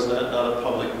that? Was that not a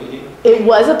public meeting? It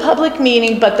was a public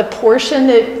meeting, but the portion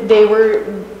that they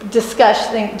were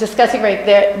discussing right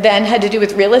there then had to do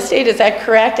with real estate, is that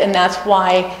correct? And that's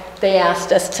why they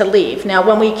asked us to leave. Now,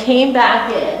 when we came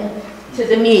back in to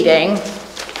the meeting,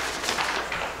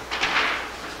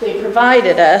 they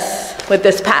provided us with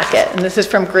this packet, and this is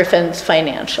from Griffin's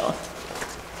Financial.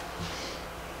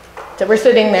 So we're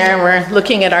sitting there and we're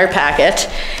looking at our packet,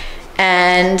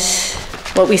 and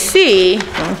what we see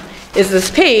is this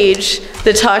page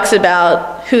that talks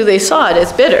about who they sought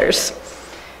as bidders.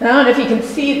 And I don't know if you can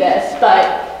see this,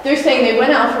 but they're saying they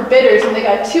went out for bidders and they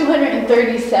got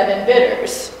 237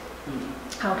 bidders.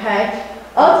 Okay?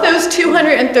 Of those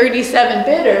 237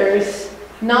 bidders,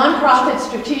 nonprofit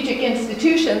strategic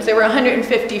institutions, there were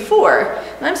 154.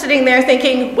 And I'm sitting there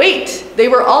thinking, wait, they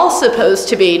were all supposed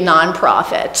to be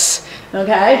nonprofits.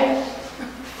 Okay?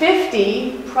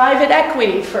 50 private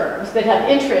equity firms that have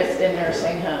interest in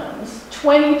nursing homes.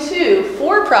 22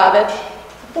 for-profit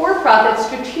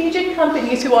strategic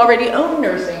companies who already own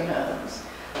nursing homes.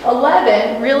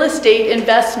 11 real estate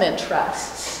investment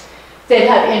trusts that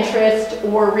have interest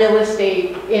or real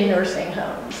estate in nursing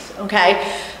homes,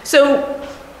 okay? So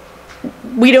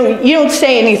you don't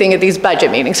say anything at these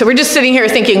budget meetings. So we're just sitting here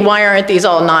thinking, why aren't these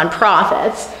all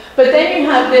nonprofits? But then you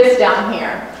have this down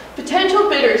here. Potential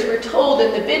bidders were told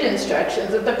in the bid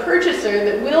instructions that the purchaser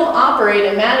that will operate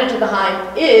and manage the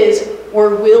Heim is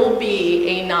or will be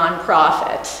a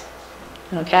nonprofit.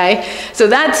 Okay? So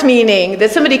that's meaning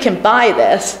that somebody can buy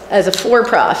this as a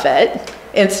for-profit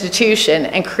institution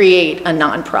and create a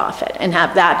nonprofit and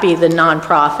have that be the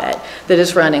nonprofit that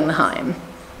is running the Heim.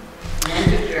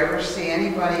 And did you ever see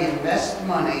anybody invest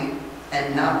money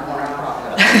and not want to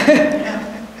profit?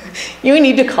 You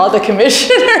need to call the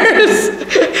commissioners.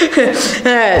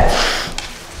 All right.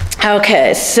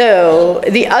 Okay, so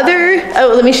the other,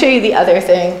 let me show you the other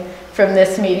thing from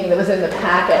this meeting that was in the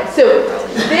packet. So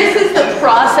this is the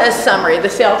process summary, the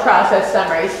sale process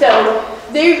summary. So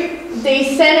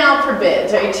they sent out for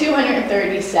bids, right,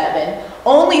 237.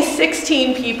 Only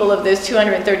 16 people of those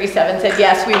 237 said,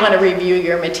 yes, we want to review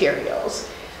your materials.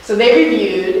 So they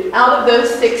reviewed, out of those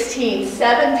 16,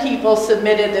 7 people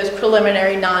submitted those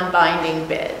preliminary non-binding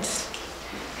bids.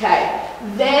 Okay,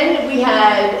 then we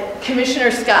had Commissioner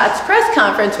Scott's press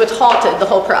conference, which halted the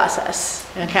whole process,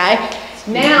 okay?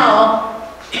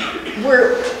 Now,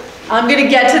 I'm gonna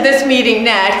get to this meeting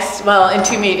next, well, in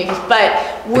 2 meetings,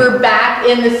 but we're back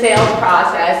in the sales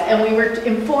process, and we were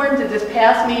informed at this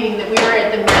past meeting that we were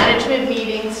at the management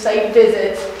meeting, site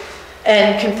visits,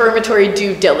 and confirmatory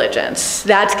due diligence.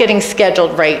 That's getting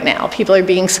scheduled right now. People are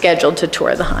being scheduled to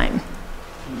tour the Heim.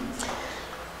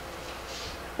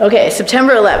 Okay,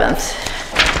 September 11th.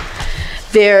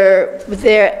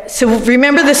 So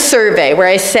remember the survey where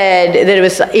I said that it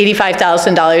was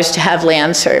 $85,000 to have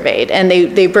land surveyed, and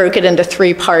they broke it into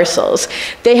 3 parcels.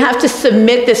 They have to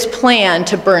submit this plan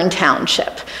to Bern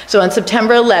Township. So on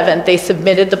September 11th, they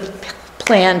submitted the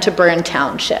plan to Bern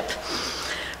Township.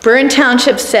 Bern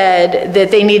Township said that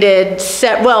they needed,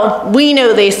 we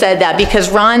know they said that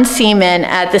because Ron Seaman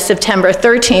at the September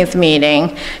 13th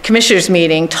meeting, commissioners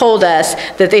meeting, told us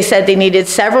that they said they needed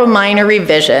several minor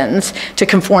revisions to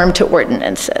conform to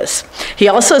ordinances. He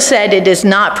also said it is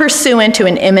not pursuant to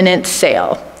an imminent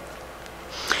sale.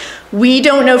 We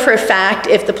don't know for a fact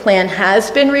if the plan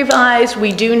has been revised.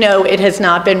 We do know it has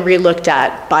not been relooked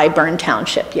at by Bern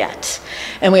Township yet.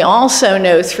 And we also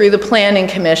know through the Planning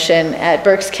Commission at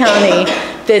Berks County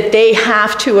that they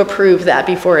have to approve that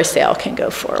before a sale can go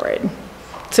forward.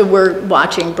 So we're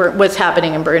watching what's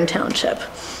happening in Bern Township.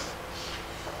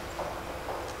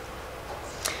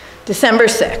 December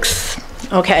 6th.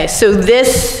 Okay, so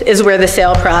this is where the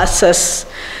sale process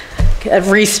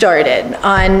restarted.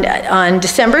 On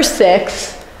December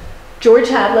 6th, George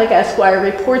Hadlick, Esquire,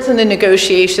 reports on the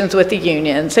negotiations with the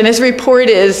unions. And his report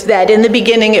is that in the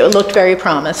beginning, it looked very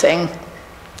promising.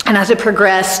 And as it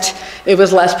progressed, it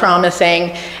was less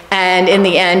promising. And in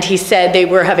the end, he said they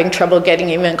were having trouble getting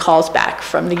even calls back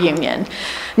from the union.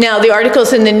 Now, the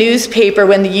articles in the newspaper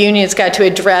when the unions got to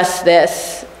address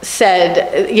this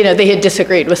said, they had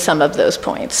disagreed with some of those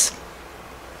points.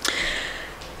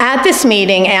 At this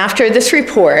meeting, after this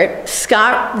report,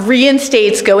 Scott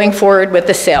reinstates going forward with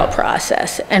the sale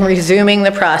process and resuming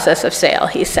the process of sale,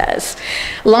 he says.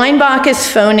 Leinbach is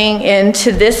phoning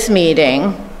into this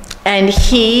meeting, and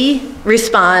he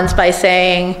responds by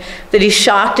saying that he's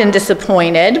shocked and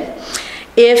disappointed.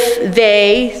 If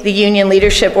they, the union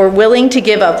leadership, were willing to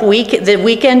give up the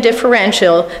weekend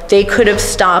differential, they could have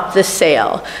stopped the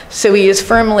sale. So he is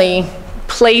firmly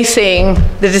placing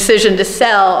the decision to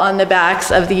sell on the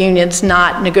backs of the unions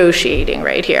not negotiating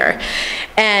right here.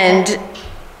 And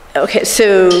okay,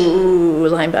 so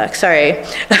Leinbach, sorry.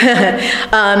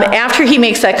 After he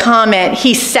makes that comment,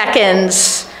 he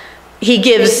gives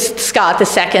Scott the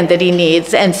second that he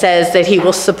needs and says that he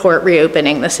will support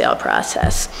reopening the sale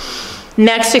process.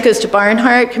 Next, it goes to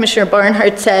Barnhart. Commissioner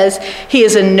Barnhart says he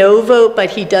is a no vote,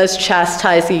 but he does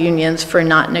chastise the unions for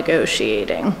not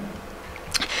negotiating.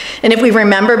 And if we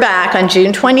remember back on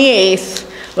June 28th,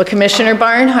 what Commissioner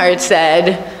Barnhart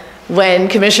said when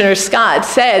Commissioner Scott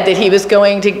said that he was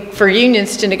going for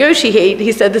unions to negotiate,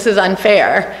 he said this is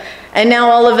unfair. And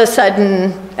now all of a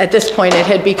sudden, at this point, it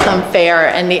had become fair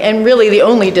and really the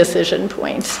only decision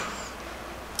point.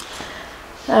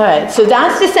 All right, so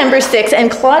that's December 6th, and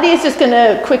Claudia is just going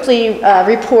to quickly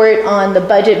report on the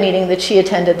budget meeting that she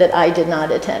attended that I did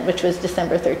not attend, which was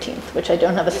December 13th, which I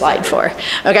don't have a slide for.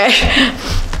 Okay.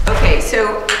 Okay,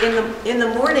 so in the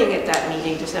morning at that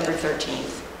meeting, December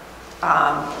 13th,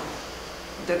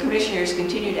 the commissioners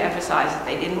continued to emphasize that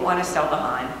they didn't want to sell the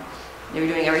Heim. They were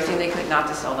doing everything they could not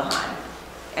to sell the Heim,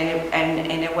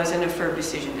 and it wasn't a firm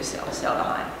decision to sell the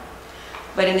Heim.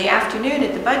 But in the afternoon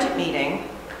at the budget meeting,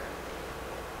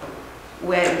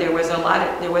 when there was a lot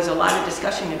of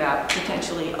discussion about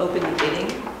potentially opening the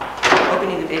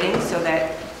bidding so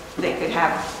that they could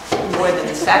have more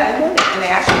than 7, and they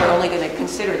actually were only going to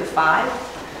consider the 5.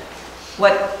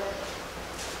 What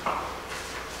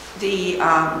the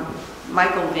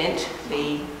Michael Vint,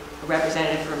 the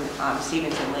representative from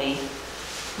Stevens and Lee,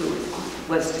 who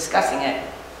was discussing it,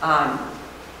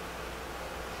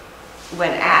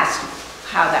 when asked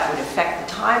how that would affect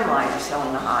the timeline of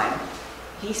selling the Heim,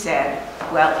 he said,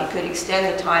 well, it could extend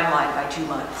the timeline by 2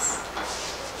 months.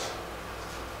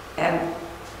 And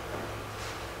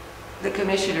the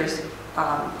commissioners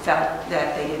felt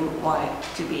that they didn't want it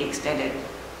to be extended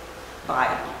by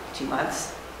 2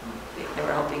 months. They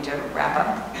were hoping to wrap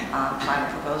up final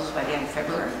proposals by the end of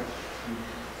February.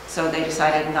 So they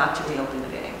decided not to reopen the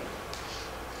bidding.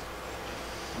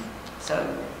 So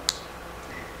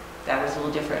that was a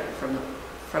little different from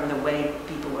the way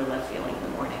people were left feeling in the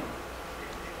morning.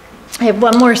 I have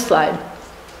one more slide.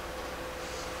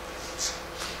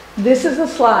 This is a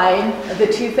slide of the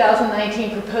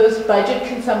 2019 proposed budget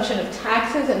consumption of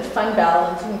taxes and fund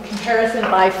balance in comparison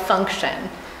by function.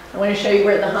 I want to show you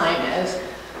where the Heim is.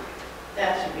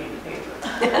 That should be the paper.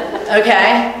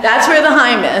 Okay, that's where the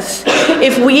Heim is.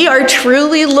 If we are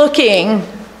truly looking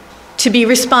to be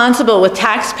responsible with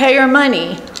taxpayer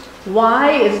money,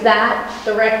 why is that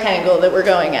the rectangle that we're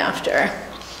going after?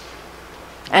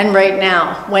 And right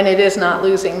now, when it is not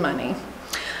losing money.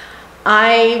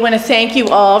 I want to thank you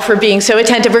all for being so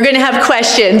attentive. We're going to have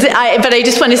questions, but I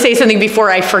just want to say something before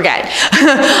I forget.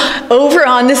 Over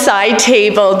on the side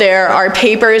table, there are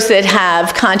papers that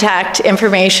have contact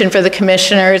information for the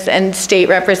commissioners and state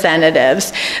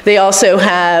representatives. They also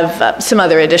have some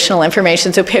other additional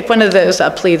information, so pick one of those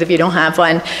up, please, if you don't have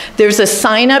one. There's a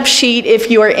sign-up sheet if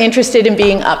you are interested in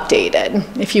being updated.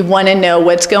 If you want to know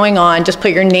what's going on, just put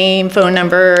your name, phone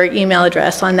number, email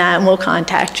address on that, and we'll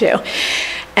contact you.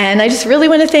 And I just really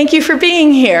want to thank you for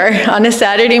being here on a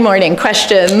Saturday morning.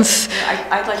 Questions?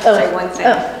 I'd like to say one thing,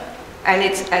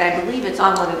 and I believe it's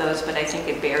on one of those, but I think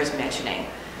it bears mentioning,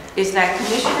 is that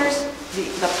commissioners,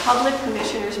 the public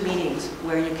commissioners meetings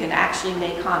where you can actually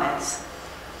make comments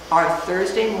are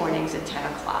Thursday mornings at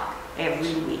 10 o'clock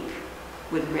every week,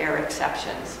 with rare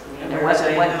exceptions. I mean, there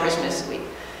wasn't one Christmas week.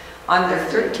 On the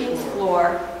 13th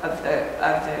floor of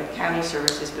the county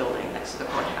services building next to the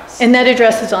courthouse. And that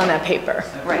address is on that paper.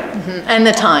 Right. Mm-hmm. And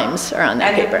the times are on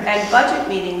that paper. And budget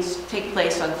meetings take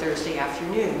place on Thursday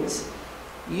afternoons,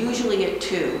 usually at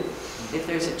 2. If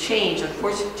there's a change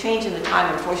in the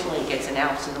time, unfortunately, it gets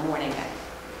announced in the morning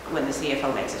when the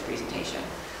CFO makes his presentation.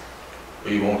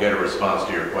 But you won't get a response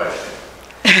to your question.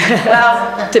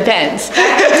 Well, depends.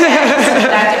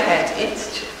 That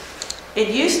depends. It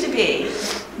used to be,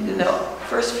 in the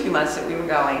first few months that we were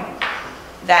going,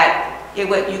 that you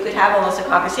could have almost a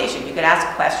conversation. You could ask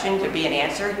a question, could be an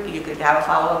answer, you could have a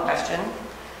follow-up question.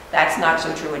 That's not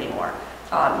so true anymore.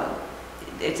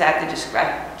 It's at the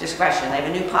discretion. They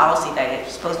have a new policy that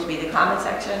it's supposed to be the comment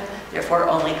section, therefore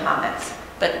only comments.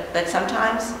 But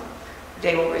sometimes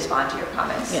they will respond to your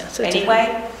comments Yeah, so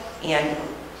anyway.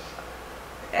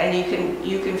 And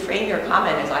you can frame your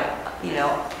comment as I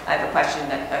have a question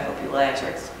that I hope you will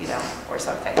answer, or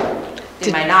something.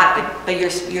 They might not, but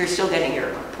you're still getting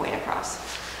your point across.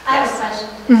 I have a question.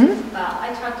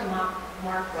 I talked to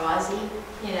Mark Rossi,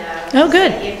 Oh,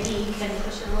 good. if he can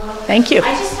push it a little. Thank you.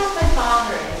 I just had my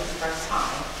father in for a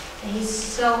time, and he's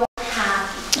so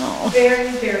happy. Oh. Very,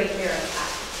 very, very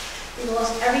happy. We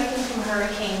lost everything from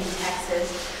hurricane in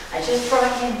Texas. I just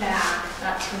brought him back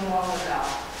not too long ago.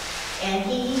 And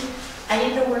I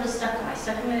didn't know where to stuck him. I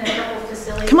stuck him in a couple of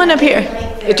facilities. Come on up here.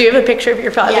 Like Do you have a picture of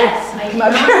your father? Yes. Come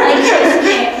up here.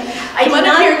 I Come on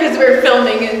up here because we're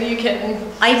filming and you can.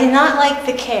 I did not like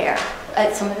the care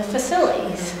at some of the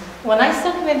facilities. When I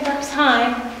stuck him in Berks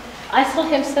Heim, I saw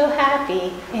him so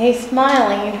happy, and he's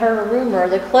smiling, and heard a rumor,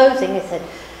 the closing. I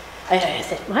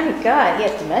said, my God, he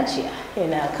has dementia,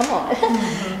 come on.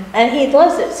 And he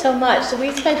loves it so much. So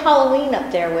we spent Halloween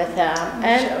up there with him.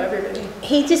 And show everybody.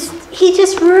 he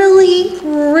just really,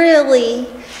 really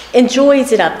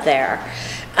enjoys it up there.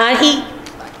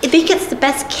 He gets the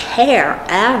best care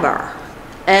ever.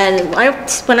 And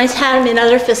when I had him in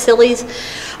other facilities,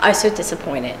 I was so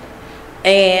disappointed.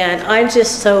 And I'm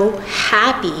just so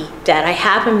happy that I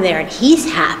have him there, and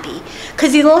he's happy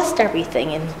because he lost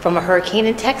everything from a hurricane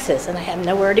in Texas, and I have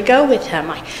nowhere to go with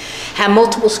him. I have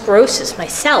multiple sclerosis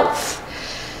myself.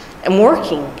 I'm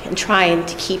working and trying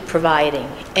to keep providing,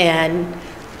 and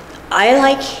I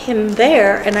like him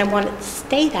there, and I want it to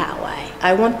stay that way.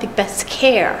 I want the best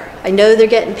care. I know they're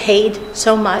getting paid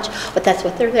so much, but that's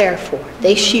what they're there for.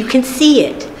 You can see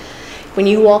it when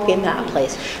you walk in that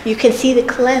place. You can see the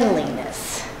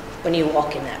cleanliness when you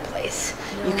walk in that place.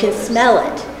 You can smell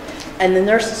it. And the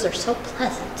nurses are so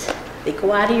pleasant. They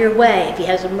go out of your way. If he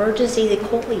has an emergency, they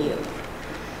call you.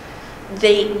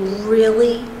 They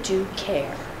really do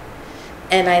care.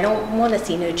 And I don't want to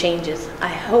see no changes. I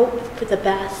hope for the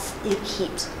best it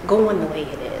keeps going the way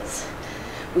it is.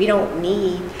 We don't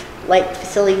need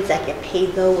facilities that get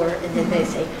paid lower and then they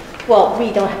say, well,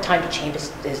 we don't have time to change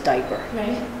his diaper.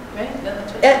 Right. No,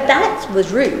 that's what That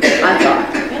was rude, I thought.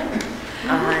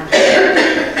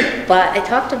 But I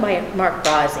talked to Mark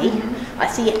Rossi. I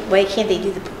see, why can't they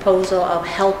do the proposal of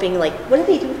helping, what do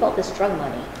they do with all this drug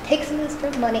money? Take some of this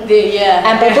drug money and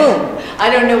boom. I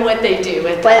don't know what they do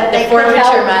with But the they forfeiture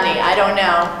help. money. I don't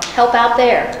know. Help out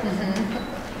there.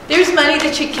 There's money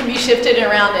that can be shifted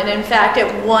around, and in fact,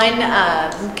 at one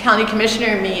county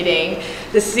commissioner meeting,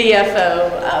 the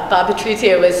CFO, Bob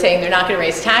Patrizio, was saying they're not going to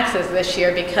raise taxes this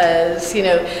year because,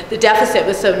 the deficit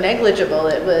was so negligible.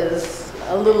 It was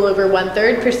a little over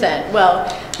 1/3%. Well,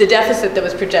 the deficit that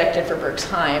was projected for Berks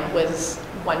Heim was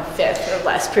 1/5 or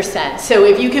less percent. So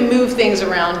if you can move things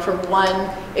around from one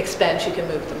expense, you can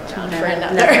move them around for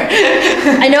another.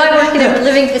 I know I work in a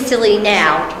living facility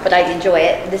now, but I enjoy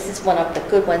it. This is one of the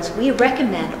good ones. We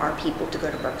recommend our people to go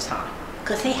to Berks Heim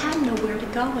because they have nowhere to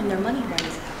go when their money runs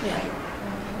out. Yeah.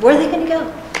 Where are they going to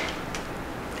go?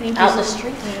 Thank Out you. the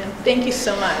street. Yeah. Thank you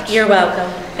so much. You're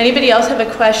welcome. Anybody else have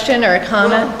a question or a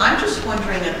comment? Well, I'm just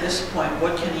wondering at this point,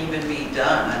 what can even be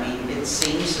done? I mean, it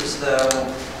seems as though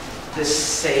this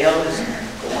sale is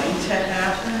going to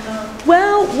happen.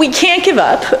 Well, we can't give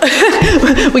up.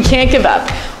 We can't give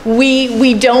up.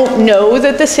 We don't know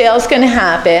that the sale's going to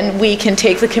happen. We can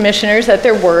take the commissioners at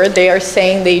their word. They are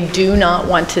saying they do not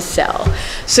want to sell.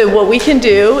 So what we can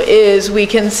do is we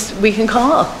can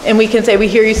call and we can say, we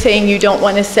hear you saying you don't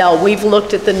want to sell. We've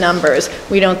looked at the numbers.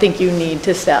 We don't think you need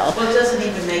to sell. Well, it doesn't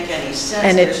even make any sense.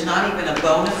 And There's not even a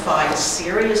bona fide,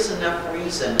 serious enough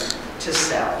reason to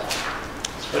sell.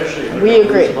 Especially if We they're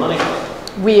agree. losing money.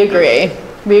 We agree.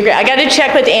 We agree. I got to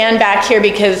check with Ann back here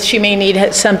because she may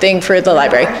need something for the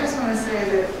library. I just want to say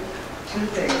that two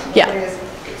things. Yeah. One is,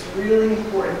 it's really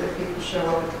important that people show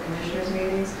up at the commissioners'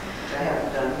 meetings, which I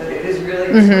haven't done, but it is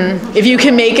really important. If you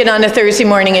can make it on a Thursday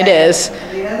morning, it is.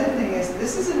 And the other thing is,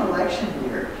 this is an election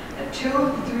year, and 2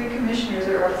 of the 3 commissioners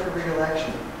are up for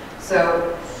re-election.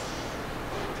 So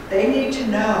they need to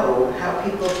know how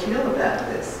people feel about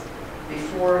this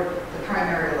before the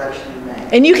primary election in May.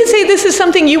 And you can say this is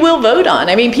something you will vote on.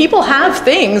 I mean, people have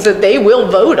things that they will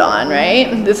vote on,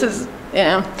 right? This is,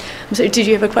 I'm sorry, did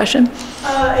you have a question?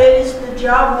 It is the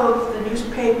job of the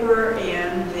newspaper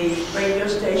and the radio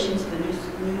stations, the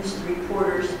news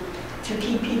reporters, to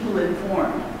keep people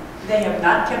informed. They have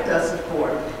not kept us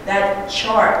informed. That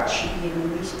chart should be in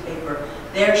the newspaper.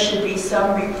 There should be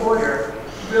some reporter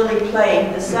really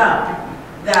playing this up.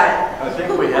 That I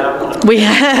think we have one. We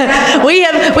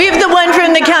have the one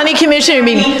from the county commissioner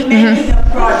meeting. making a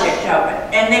project of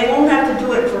it, and they won't have to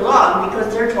do it for long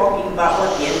because they're talking about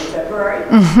what, the end of February.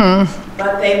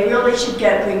 but they really should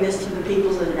bring this to the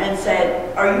people and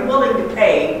said, are you willing to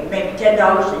pay maybe $10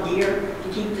 a year to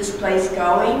keep this place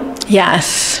going?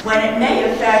 Yes. When it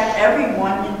may affect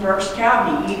everyone in Berks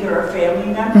County, either a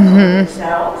family member or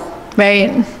themselves. Right,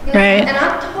 right. And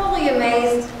I'm totally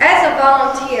amazed, as a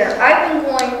volunteer, I've been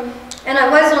going, and I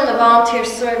was on the volunteer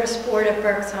service board at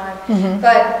Berks Heim,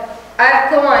 but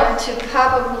I've gone to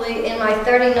probably, in my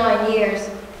 39 years,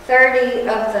 30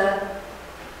 of the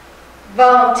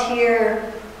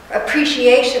volunteer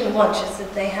appreciation lunches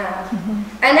that they have.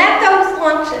 And at those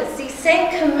lunches, these same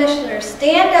commissioners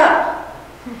stand up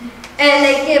and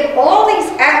they give all these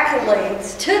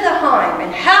accolades to the Heim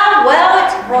and how well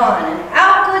it's run and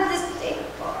how good the state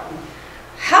are.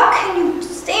 How can you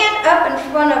stand up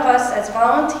in front of us as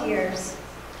volunteers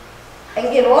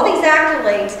and give all these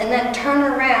accolades and then turn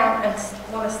around and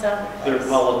want to sell it? They're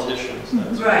politicians.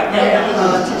 That's Right.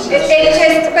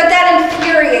 But that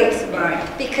infuriates me,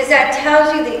 Right. because that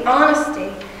tells you the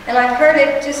honesty. And I've heard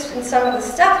it just in some of the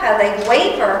stuff, how they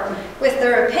waver with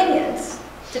their opinions,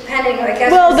 depending, I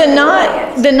guess. Well, on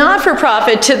audience. the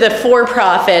not-for-profit to the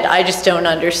for-profit, I just don't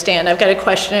understand. I've got a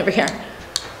question over here.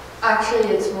 Actually,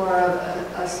 it's more of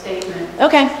a statement.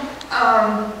 Okay.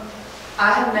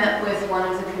 I have met with one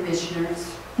of the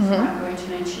commissioners, I'm not going to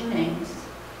mention names,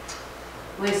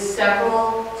 with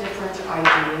several different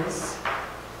ideas.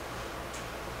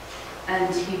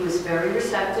 And he was very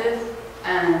receptive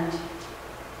and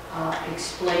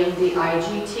explained the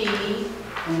IGT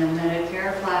and the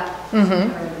Medicare flat, or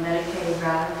the Medicaid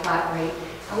rather, flat rate.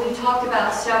 And we talked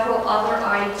about several other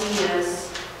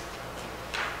ideas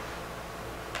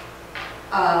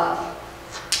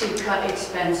to cut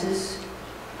expenses.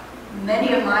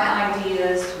 Many of my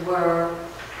ideas were,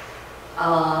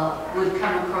 would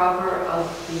come a cover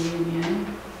of the union,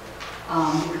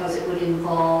 because it would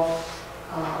involve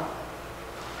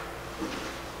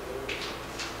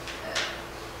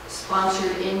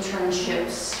sponsored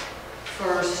internships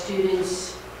for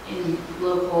students in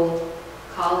local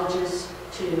colleges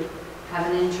to have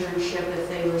an internship if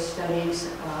they were studying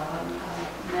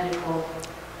medical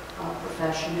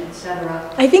profession,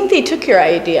 etc. I think they took your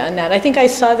idea on that. I think I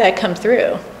saw that come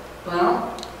through.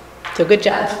 Well, So good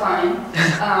job. that's fine.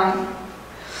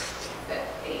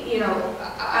 You know,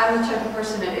 I'm the type of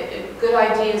person that good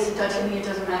ideas, to me, it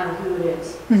doesn't matter who it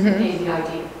is, made the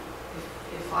idea.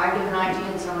 If I give an idea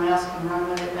and someone else can run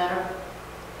with it better,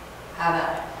 have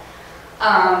at it.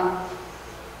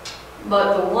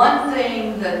 But the one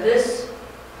thing that this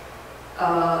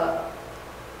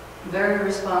very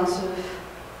responsive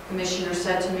commissioner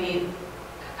said to me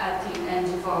at the end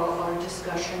of our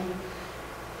discussion,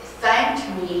 thanked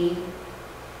me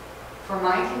for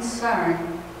my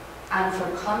concern and for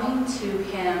coming to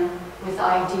him with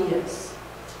ideas.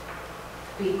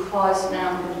 Because,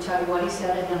 now I'm going to tell you what he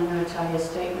said, and I'm going to tell you a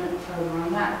statement further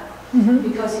on that.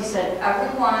 Because he said,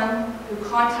 everyone who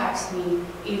contacts me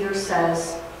either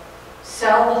says,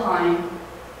 sell the Heim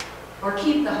or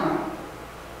keep the Heim.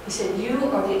 He said, you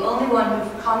are the only one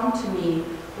who've come to me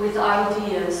with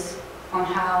ideas on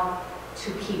how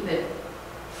to keep it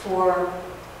for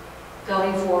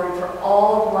going forward for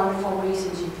all the wonderful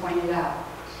reasons you pointed out.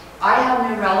 I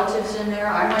have new relatives in there.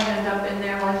 I might end up in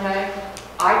there one day.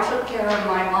 I took care of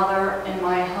my mother in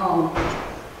my home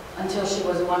until she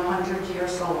was 100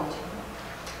 years old.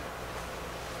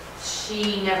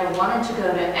 She never wanted to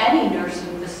go to any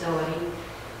nursing facility,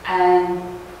 and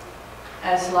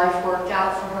as life worked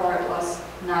out for her, it was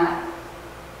not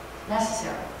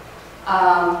necessary.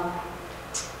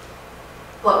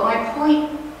 But my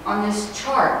point on this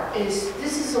chart is,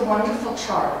 this is a wonderful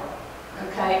chart,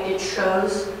 okay? It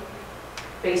shows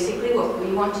basically what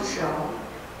we want to show,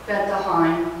 that the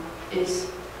Heim is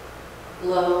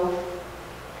low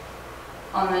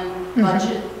on the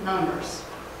budget numbers.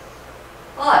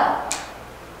 But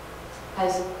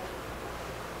has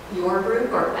your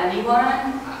group or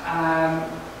anyone, I'm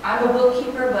a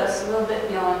bookkeeper, but it's a little bit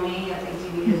beyond me. I think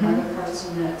you need another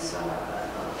person that's a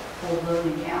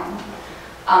full-blown accountant.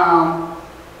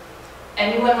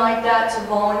 Anyone like that to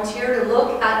volunteer to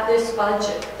look at this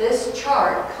budget. This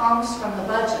chart comes from the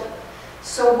budget.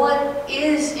 So what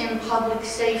is in public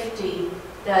safety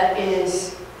that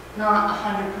is not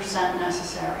 100%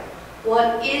 necessary?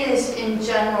 What is in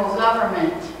general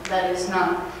government that is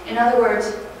not? In other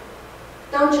words,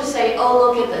 don't just say,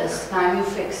 oh, look at this, now you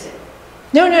fix it.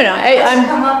 No. Let's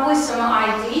come up with some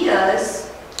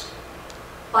ideas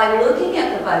by looking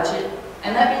at the budget.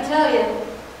 And let me tell you,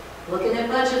 looking at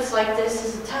budgets like this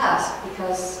is a task,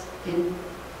 because in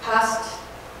past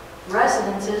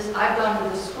residences, I've gone to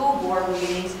the school board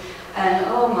meetings, and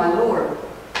oh my Lord,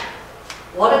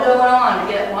 what are going on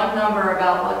to get one number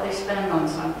about what they spend on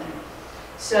something.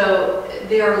 So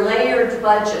there are layered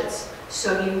budgets,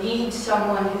 so you need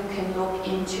someone who can look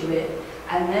into it,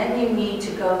 and then you need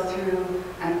to go through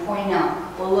and point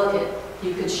out, well, look,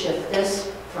 you could shift this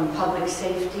from public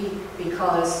safety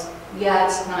because, yeah,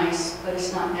 it's nice, but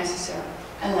it's not necessary,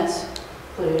 and let's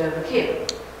put it over here.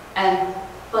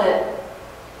 But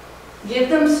give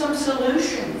them some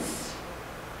solutions.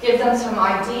 Give them some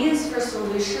ideas for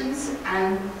solutions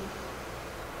and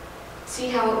see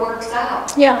how it works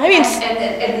out. Yeah, I mean,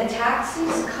 and the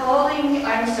taxes, calling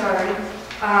my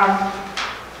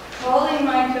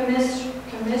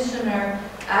commissioner,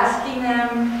 asking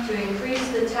them to increase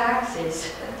the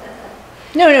taxes.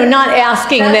 no, not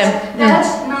asking them.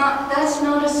 That's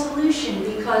not a solution,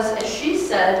 because as she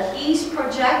said, he's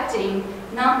projecting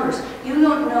numbers. You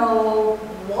don't know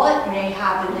what may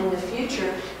happen in the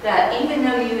future, that even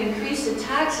though you increase the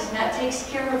taxes, and that takes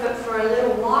care of it for a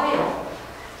little while.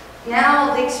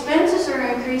 Now the expenses are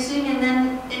increasing, and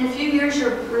then in a few years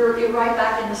you're right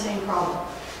back in the same problem.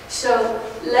 So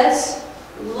let's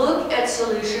look at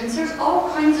solutions. There's all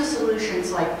kinds of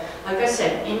solutions, like I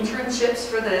said, internships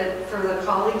for the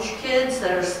college kids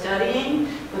that are studying,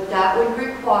 but that would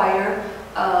require,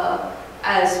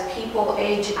 as people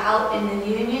age out in the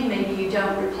union, maybe you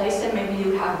don't replace them, maybe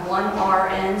you have one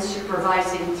RN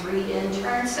supervising 3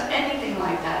 interns, so anything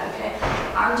like that, okay?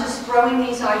 I'm just throwing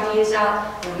these ideas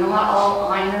out. They're not all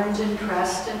ironed and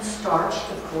pressed and starched,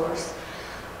 of course.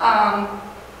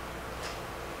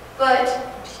 But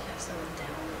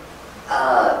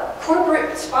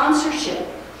corporate sponsorship.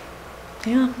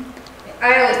 Yeah.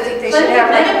 I always think they But should have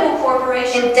medical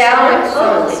corporations endowment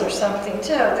funds globally. or something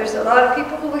too. There's a lot of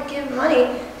people who would give money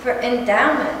for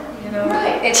endowment, you know.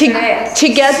 Right. It's To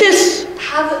get this,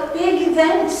 Have big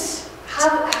events.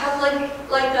 Have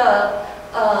like a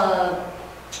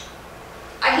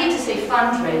I hate to say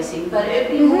fundraising, but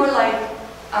it'd be more like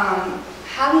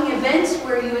having events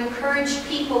where you encourage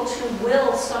people to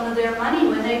will some of their money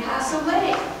when they pass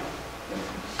away.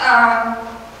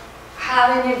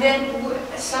 Have an event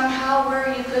somehow where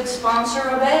you could sponsor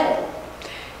a bed.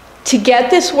 to get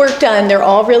this work done, they're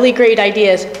all really great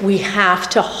ideas. We have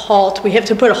to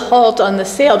put a halt on the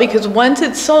sale, because once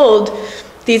it's sold,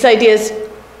 these ideas,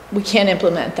 we can't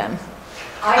implement them.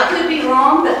 I could be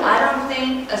wrong, but I don't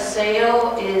think a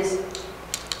sale is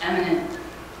imminent.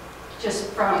 Just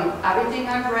from everything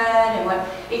I've read and what,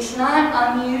 it's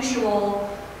not unusual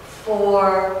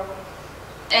for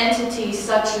entities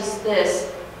such as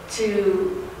this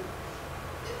to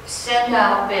send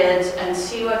out bids and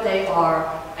see what they are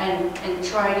and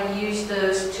try to use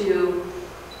those to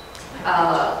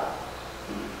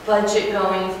budget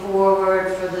going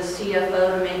forward for the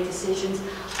CFO to make decisions.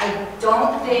 I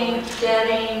don't think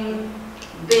I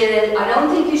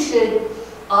don't think you should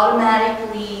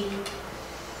automatically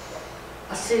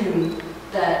assume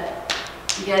that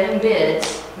getting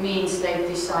bids means they've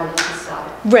decided to sell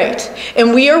it. Right,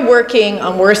 and we are working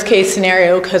on worst case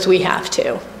scenario because we have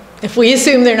to. If we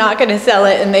assume they're not going to sell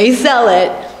it and they sell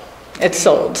it, it's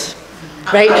sold,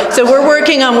 right? So we're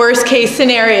working on worst case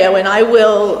scenario, and I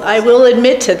will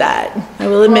admit to that. I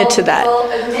will admit to that. Well,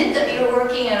 admit that you're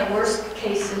working in a worst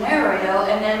case scenario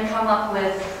and then come up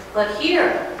with, but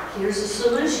here's a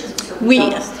solution, so we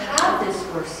don't have this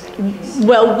worst case.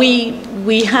 Well,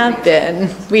 we have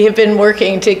been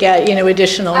working to get,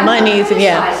 additional monies, and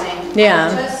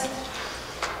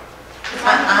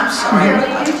I'm sorry. I'm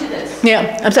really new to this.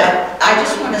 Yeah, I'm sorry. I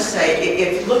just want to say,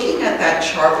 if looking at that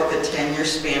chart with the 10-year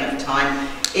span of time,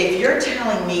 if you're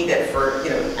telling me that for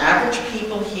average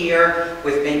people here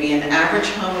with maybe an average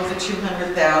home of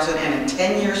 $200,000, and in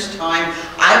 10 years' time,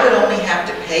 I would only have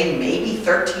to pay maybe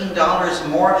 $13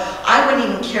 more, I wouldn't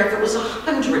even care if it was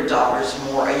 $100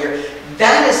 more a year.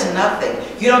 That is nothing.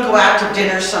 You don't go out to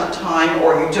dinner sometime,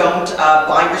 or you don't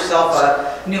buy yourself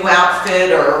a new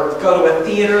outfit or go to a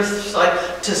theater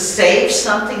to save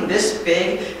something this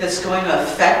big that's going to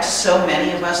affect so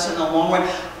many of us in the long run.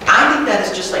 I think that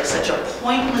is just like such a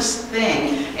pointless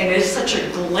thing, and it is such a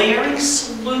glaring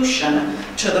solution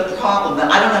to the problem that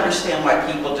I don't understand why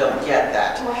people don't get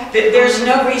that. There's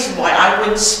no reason why I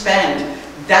wouldn't spend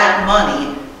that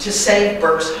money to save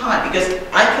Berks Heim, because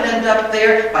I could end up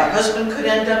there, my husband could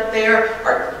end up there,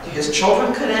 or his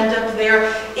children could end up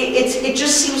there. It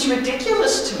just seems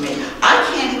ridiculous to me. I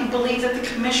can't even believe that the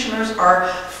commissioners are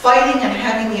fighting and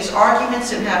having these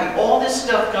arguments and having all this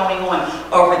stuff going on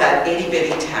over that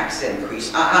itty-bitty tax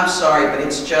increase. I'm sorry, but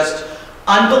it's just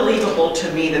unbelievable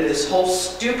to me that this whole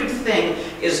stupid thing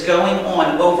is going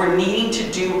on over needing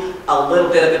to do a little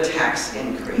bit of a tax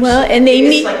increase. Well, and they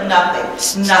need, it's like nothing.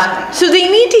 So they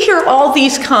need to hear all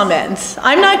these comments.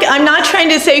 I'm not trying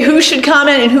to say who should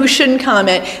comment and who shouldn't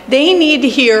comment. They need to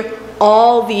hear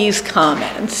all these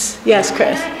comments. Yes,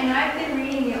 Chris. And I've been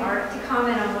reading the article to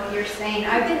comment on what you're saying.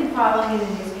 I've been following the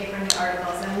newspaper and the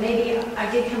articles, and maybe I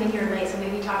did come in here late, so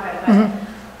maybe talk about it. But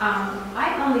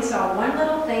I only saw one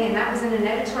little thing, and that was in an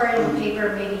editorial in the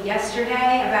paper maybe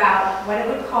yesterday about what it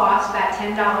would cost, that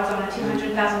 $10 on a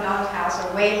 $200,000 house,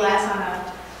 or way less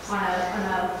on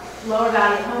a lower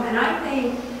value home. And I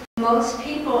think most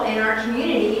people in our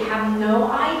community have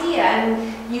no idea.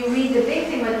 And you read the big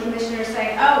thing where the commissioners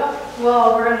say, "Oh,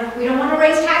 well, we don't want to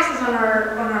raise taxes on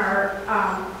our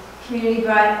community,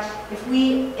 but if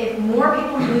more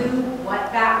people knew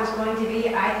what that was going to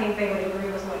be, I think they would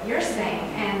agree with what you're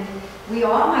saying." And we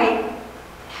all might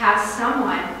have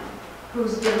someone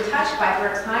who's been touched by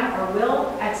Berks Heim or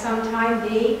will at some time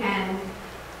be, and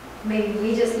maybe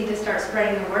we just need to start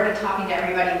spreading the word and talking to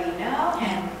everybody we know,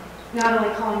 and not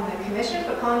only calling the commissioners,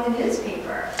 but calling the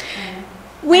newspaper. And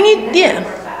we need,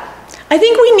 I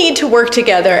think we need to work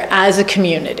together as a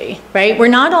community, right? We're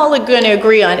not all going to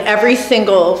agree on every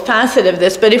single facet of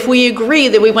this, but if we agree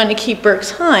that we want to keep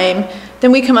Berks Heim,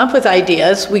 then we come up with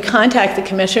ideas, we contact the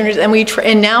commissioners, and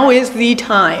and now is the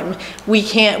time. We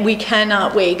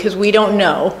cannot wait, because we don't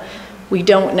know. We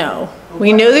don't know.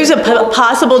 We know there's a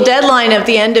possible deadline at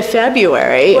the end of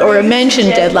February, or a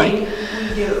mentioned deadline.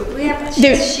 We have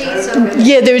sheets over there.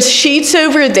 Yeah, there's sheets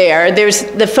over there. There's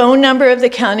the phone number of the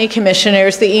county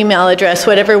commissioners, the email address,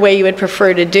 whatever way you would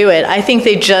prefer to do it. I think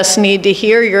they just need to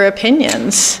hear your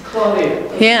opinions. Claudia,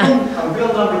 yeah. A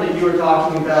real number that you were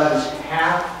talking about is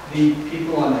half the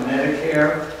people on the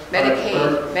Medicare.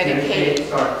 Medicaid.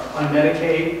 Sorry, on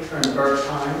Medicaid are in Berks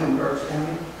Heim and Berks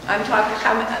County? I'm talking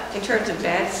in terms of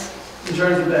beds. In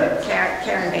terms of beds.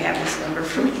 Karen may have this number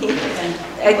for me.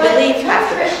 I believe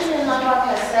half the beds. What Christian in Lubbock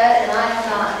has said, and I have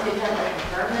not independently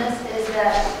confirmed this, is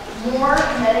that more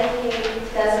Medicaid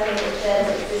designated beds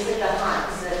exist at the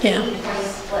Heims.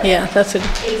 Yeah, that's it.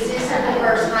 Exists at the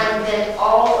Berks Heim than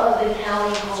all of the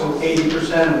county homes. So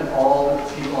 80% of all the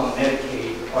people on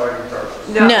Medicaid are in Berks?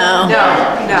 No.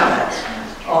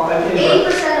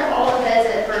 80% of all the beds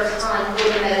at Berks Heim were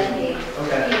Medicaid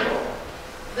people.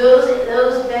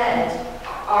 Those beds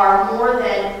are more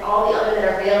than all the other that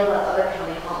are available at other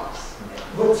county homes.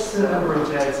 What's the number of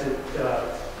beds at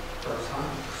Berks Heim?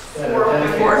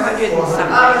 400 and something.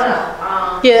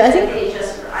 Oh, no. Yeah, I think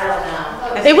I don't know.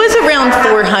 it was around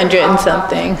 400 and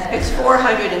something. It's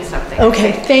 400 and something.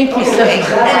 Okay, thank you so much.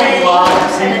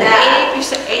 And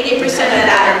 80% of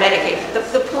that are Medicaid.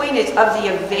 The point is, of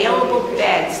the available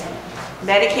beds,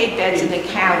 Medicaid beds in the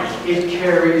county, it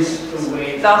carries the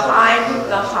weight. The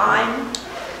Heim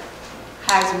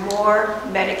has more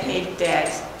Medicaid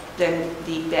beds than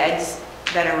the beds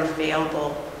that are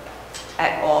available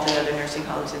at all the other nursing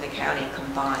homes in the county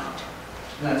combined.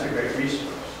 And that's a great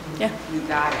resource. Yeah. You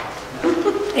got it.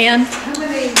 And How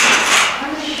many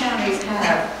counties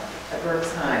have a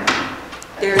Berks Heim?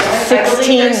 There's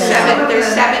 16 there's now. there's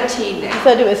 17 now. I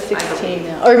thought it was 16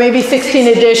 now, or maybe 16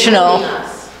 additional. I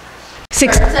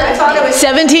thought it was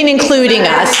 17 including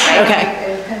us.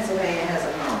 Okay. And Pennsylvania has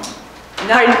a home.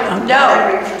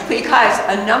 No, because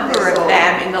a number of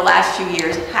them in the last few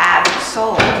years have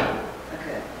sold.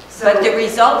 Okay. But the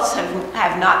results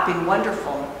have not been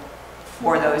wonderful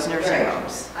for those nursing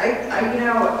homes. I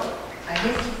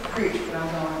hate to preach, but I'm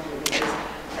going to, because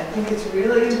I think it's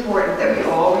really important that we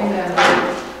all remember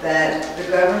that the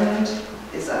government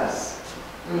is us.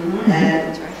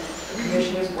 And the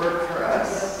commissioners work for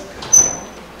us.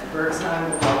 And Berks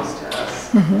Heim belongs to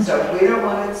us. So if we don't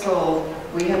want it sold,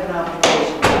 we have an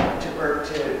obligation to work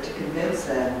to convince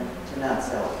them to not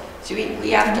sell it. So we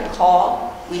have to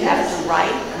call, we have to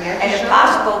write, and if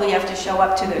possible, we have to show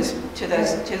up to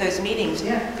those meetings,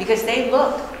 because they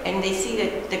look and they see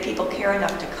that people care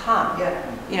enough to come.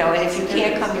 You know, and if you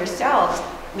can't come yourselves,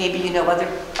 maybe you know other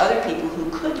people who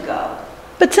could go.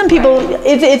 But some people,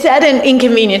 it's at an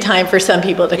inconvenient time for some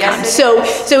people to come. So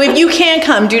if you can't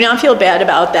come, do not feel bad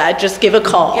about that. Just give a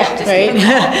call, right?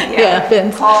 Give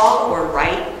a call or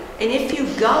write. And if you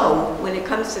go, when it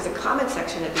comes to the comment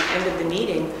section at the end of the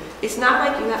meeting, it's not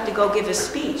like you have to go give a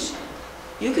speech.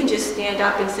 You can just stand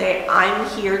up and say, I'm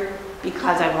here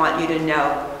because I want you to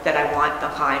know that I want the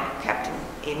Heim kept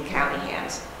in county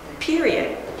hands,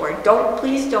 period. Or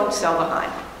please don't sell the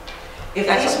Heim. If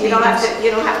That's, these you don't have meetings- to,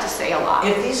 you don't have to say a lot.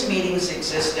 If these meetings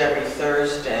exist every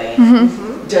Thursday,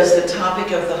 Mm-hmm. does the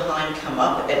topic of the Heim come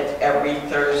up at every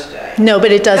Thursday? No,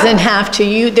 but it doesn't have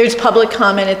to. There's public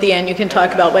comment at the end. You can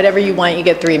talk about whatever you want. You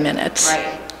get 3 minutes.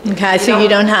 Right. Okay, so you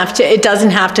don't have to, it doesn't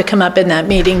have to come up in that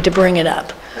meeting to bring it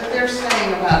up. But they're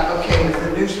saying about, okay, with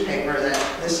the newspaper,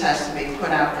 that this has to be put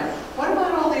out there. What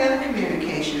about all the other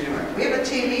communication you're doing? We have a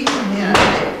TV,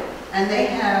 and they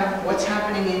have what's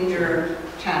happening in your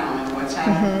town and what's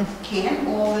happening. Can't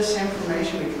all this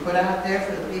information be put out there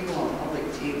for the people on public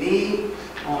TV,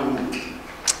 on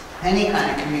any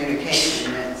kind of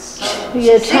communication that's...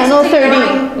 Yeah, Channel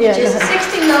 30. Yeah, go Just ahead.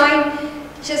 69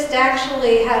 just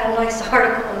actually had a nice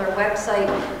article on their website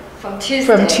from Tuesday.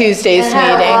 From Tuesday's and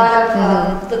had meeting. a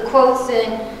lot of the quotes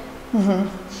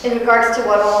in regards to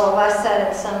what all of us said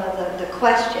and some of the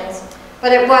questions.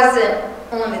 But it wasn't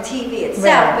on the TV itself,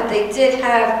 Right. but they did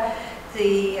have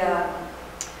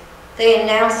they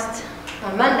announced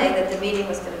on Monday that the meeting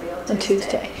was going to be on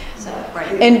Tuesday. So,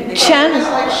 And It's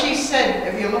like she said,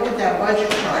 if you look at that budget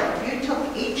chart, if you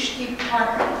took each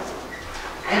department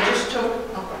and just took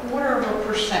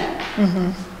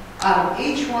 0.25% out of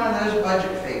each one of those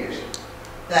budget figures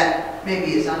that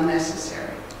maybe is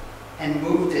unnecessary and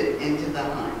moved it into the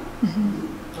line.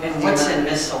 And what's in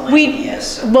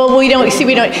miscellaneous? Well, we don't,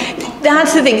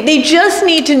 that's the thing. They just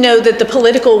need to know that the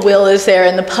political will is there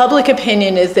and the public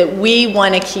opinion is that we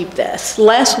want to keep this.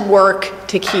 Less work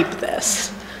to keep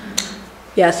this.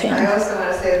 Yes, I Hannah? also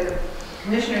want to say that the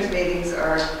commissioners' meetings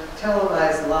are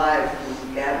televised live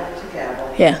from gavel to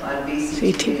gavel Yeah. on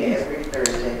BCTV every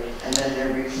Thursday, and then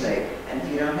they're replayed. And if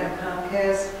you don't have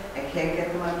Comcast and can't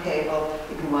get them on cable,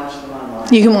 you can watch them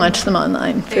online. You can watch them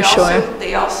online, for sure.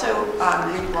 They also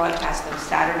rebroadcast them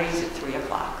Saturdays at 3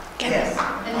 o'clock. Yes.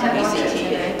 On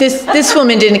BCTV. This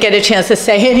woman didn't get a chance to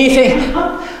say anything.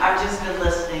 I've just been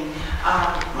listening.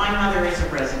 My mother is a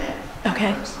resident.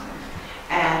 Okay.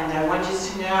 And I want you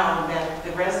to know that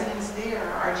the residents there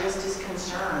are just as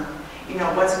concerned,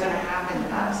 what's going to happen to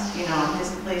us, if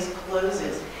this place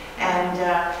closes. And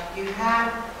you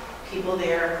have people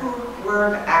there who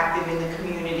were active in the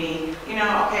community,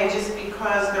 okay, just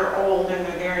because they're old and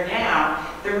they're there now,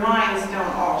 their minds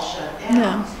don't all shut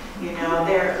down. No.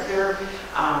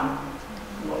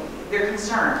 They're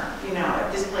concerned,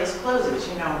 if this place closes,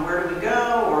 where do we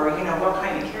go, or, what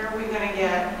kind of care are we going to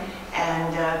get?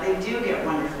 And they do get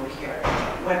wonderful care.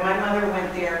 When my mother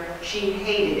went there, she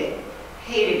hated it.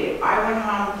 I went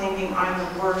home thinking I'm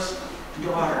the worst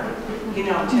daughter, to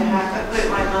have to put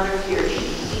my mother here. She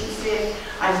eats it.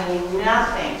 I mean,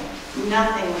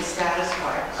 nothing would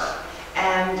satisfy her.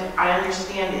 And I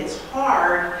understand it's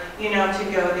hard, to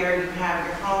go there. You have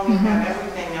your home, you have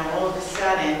everything. Now all of a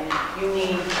sudden, you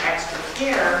need extra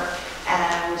care,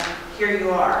 and here you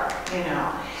are,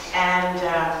 And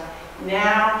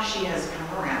now she has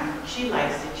come around. She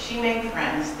likes it. She makes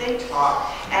friends. They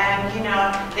talk. And,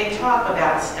 they talk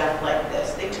about stuff like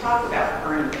this. They talk about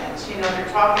current events. They're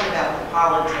talking about the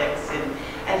politics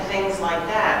and things like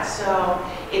that. So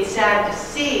it's sad to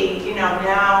see,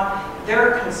 now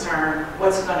they're concerned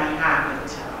what's going to happen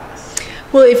to us.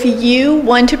 Well, if you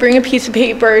want to bring a piece of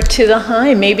paper to the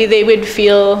Heim, maybe they would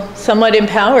feel somewhat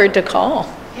empowered to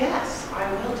call. Yes,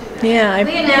 I will do that. Yeah,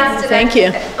 we announced it thank you.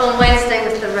 on Wednesday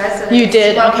with the residents. You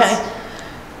did, okay.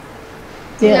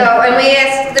 And we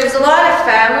asked, there was a lot of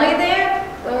family there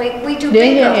when we do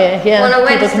bingo on a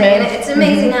Wednesday. And it's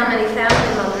amazing how many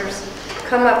family members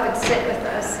come up and sit with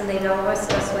us, and they know us.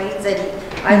 That's why he said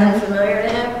I'm familiar to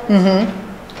him.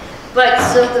 But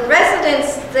so the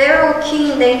residents, they're all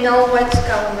keen. They know what's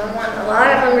going on. A lot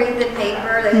of them read the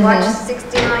paper. They watch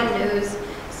 69 News,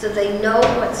 so they know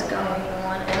what's going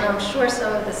on. And I'm sure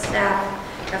some of the staff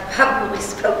have probably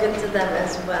spoken to them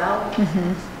as well.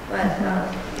 But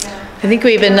I think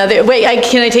we have another, wait,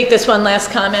 can I take this one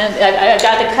last comment? I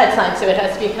got the cut sign, so it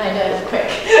has to be kind of quick.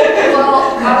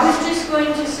 Well, I was just going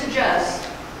to suggest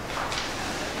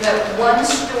that one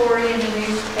story in the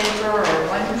newspaper or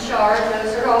one chart,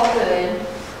 those are all good,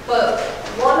 but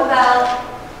what about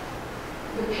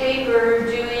the paper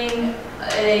doing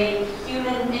a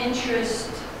human interest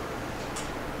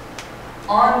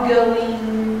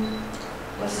ongoing,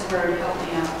 what's the word, help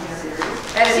me out here?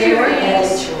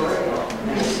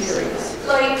 Series.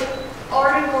 Like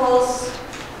articles,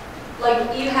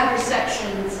 like you have your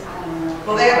sections, I don't know.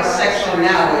 Well, they have a section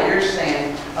now, what you're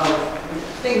saying, of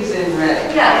things in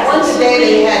Reading. Yeah, once Today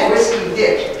they a week. had Whiskey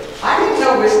Ditch. I didn't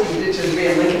know Whiskey Ditch was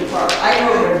in Lincoln Park. I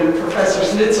know when Professor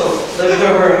Schnitzel lived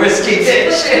over in Whiskey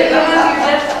Ditch. But you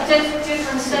have your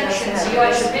different sections. You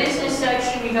got your business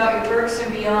section, you got your Berks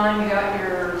and Beyond, you got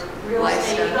your real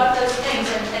estate, you got those things.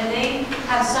 And they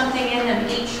have something in them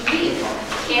each week?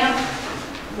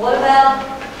 What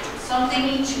about something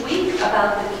each week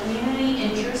about the community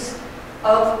interest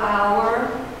of our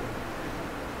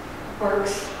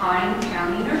Berks, Heim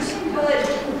County Nursing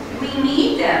Hood? We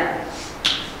need them.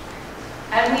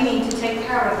 And we need to take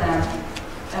care of them.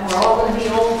 And we're all going to be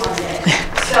old one day.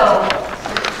 So,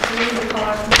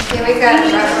 Yeah, we got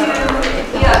it.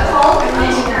 yeah, call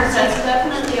commissioners, that's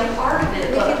definitely a part of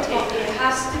it, but it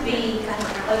has to be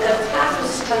like a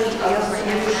tapestry of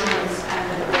solutions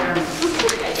and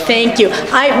awareness. Thank you.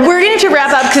 We're going to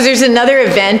wrap up because there's another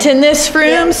event in this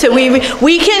room, so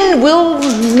we'll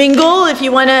mingle if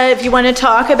you want to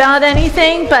talk about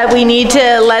anything, but we need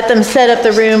to let them set up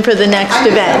the room for the next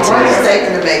event. One steak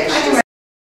and a bake.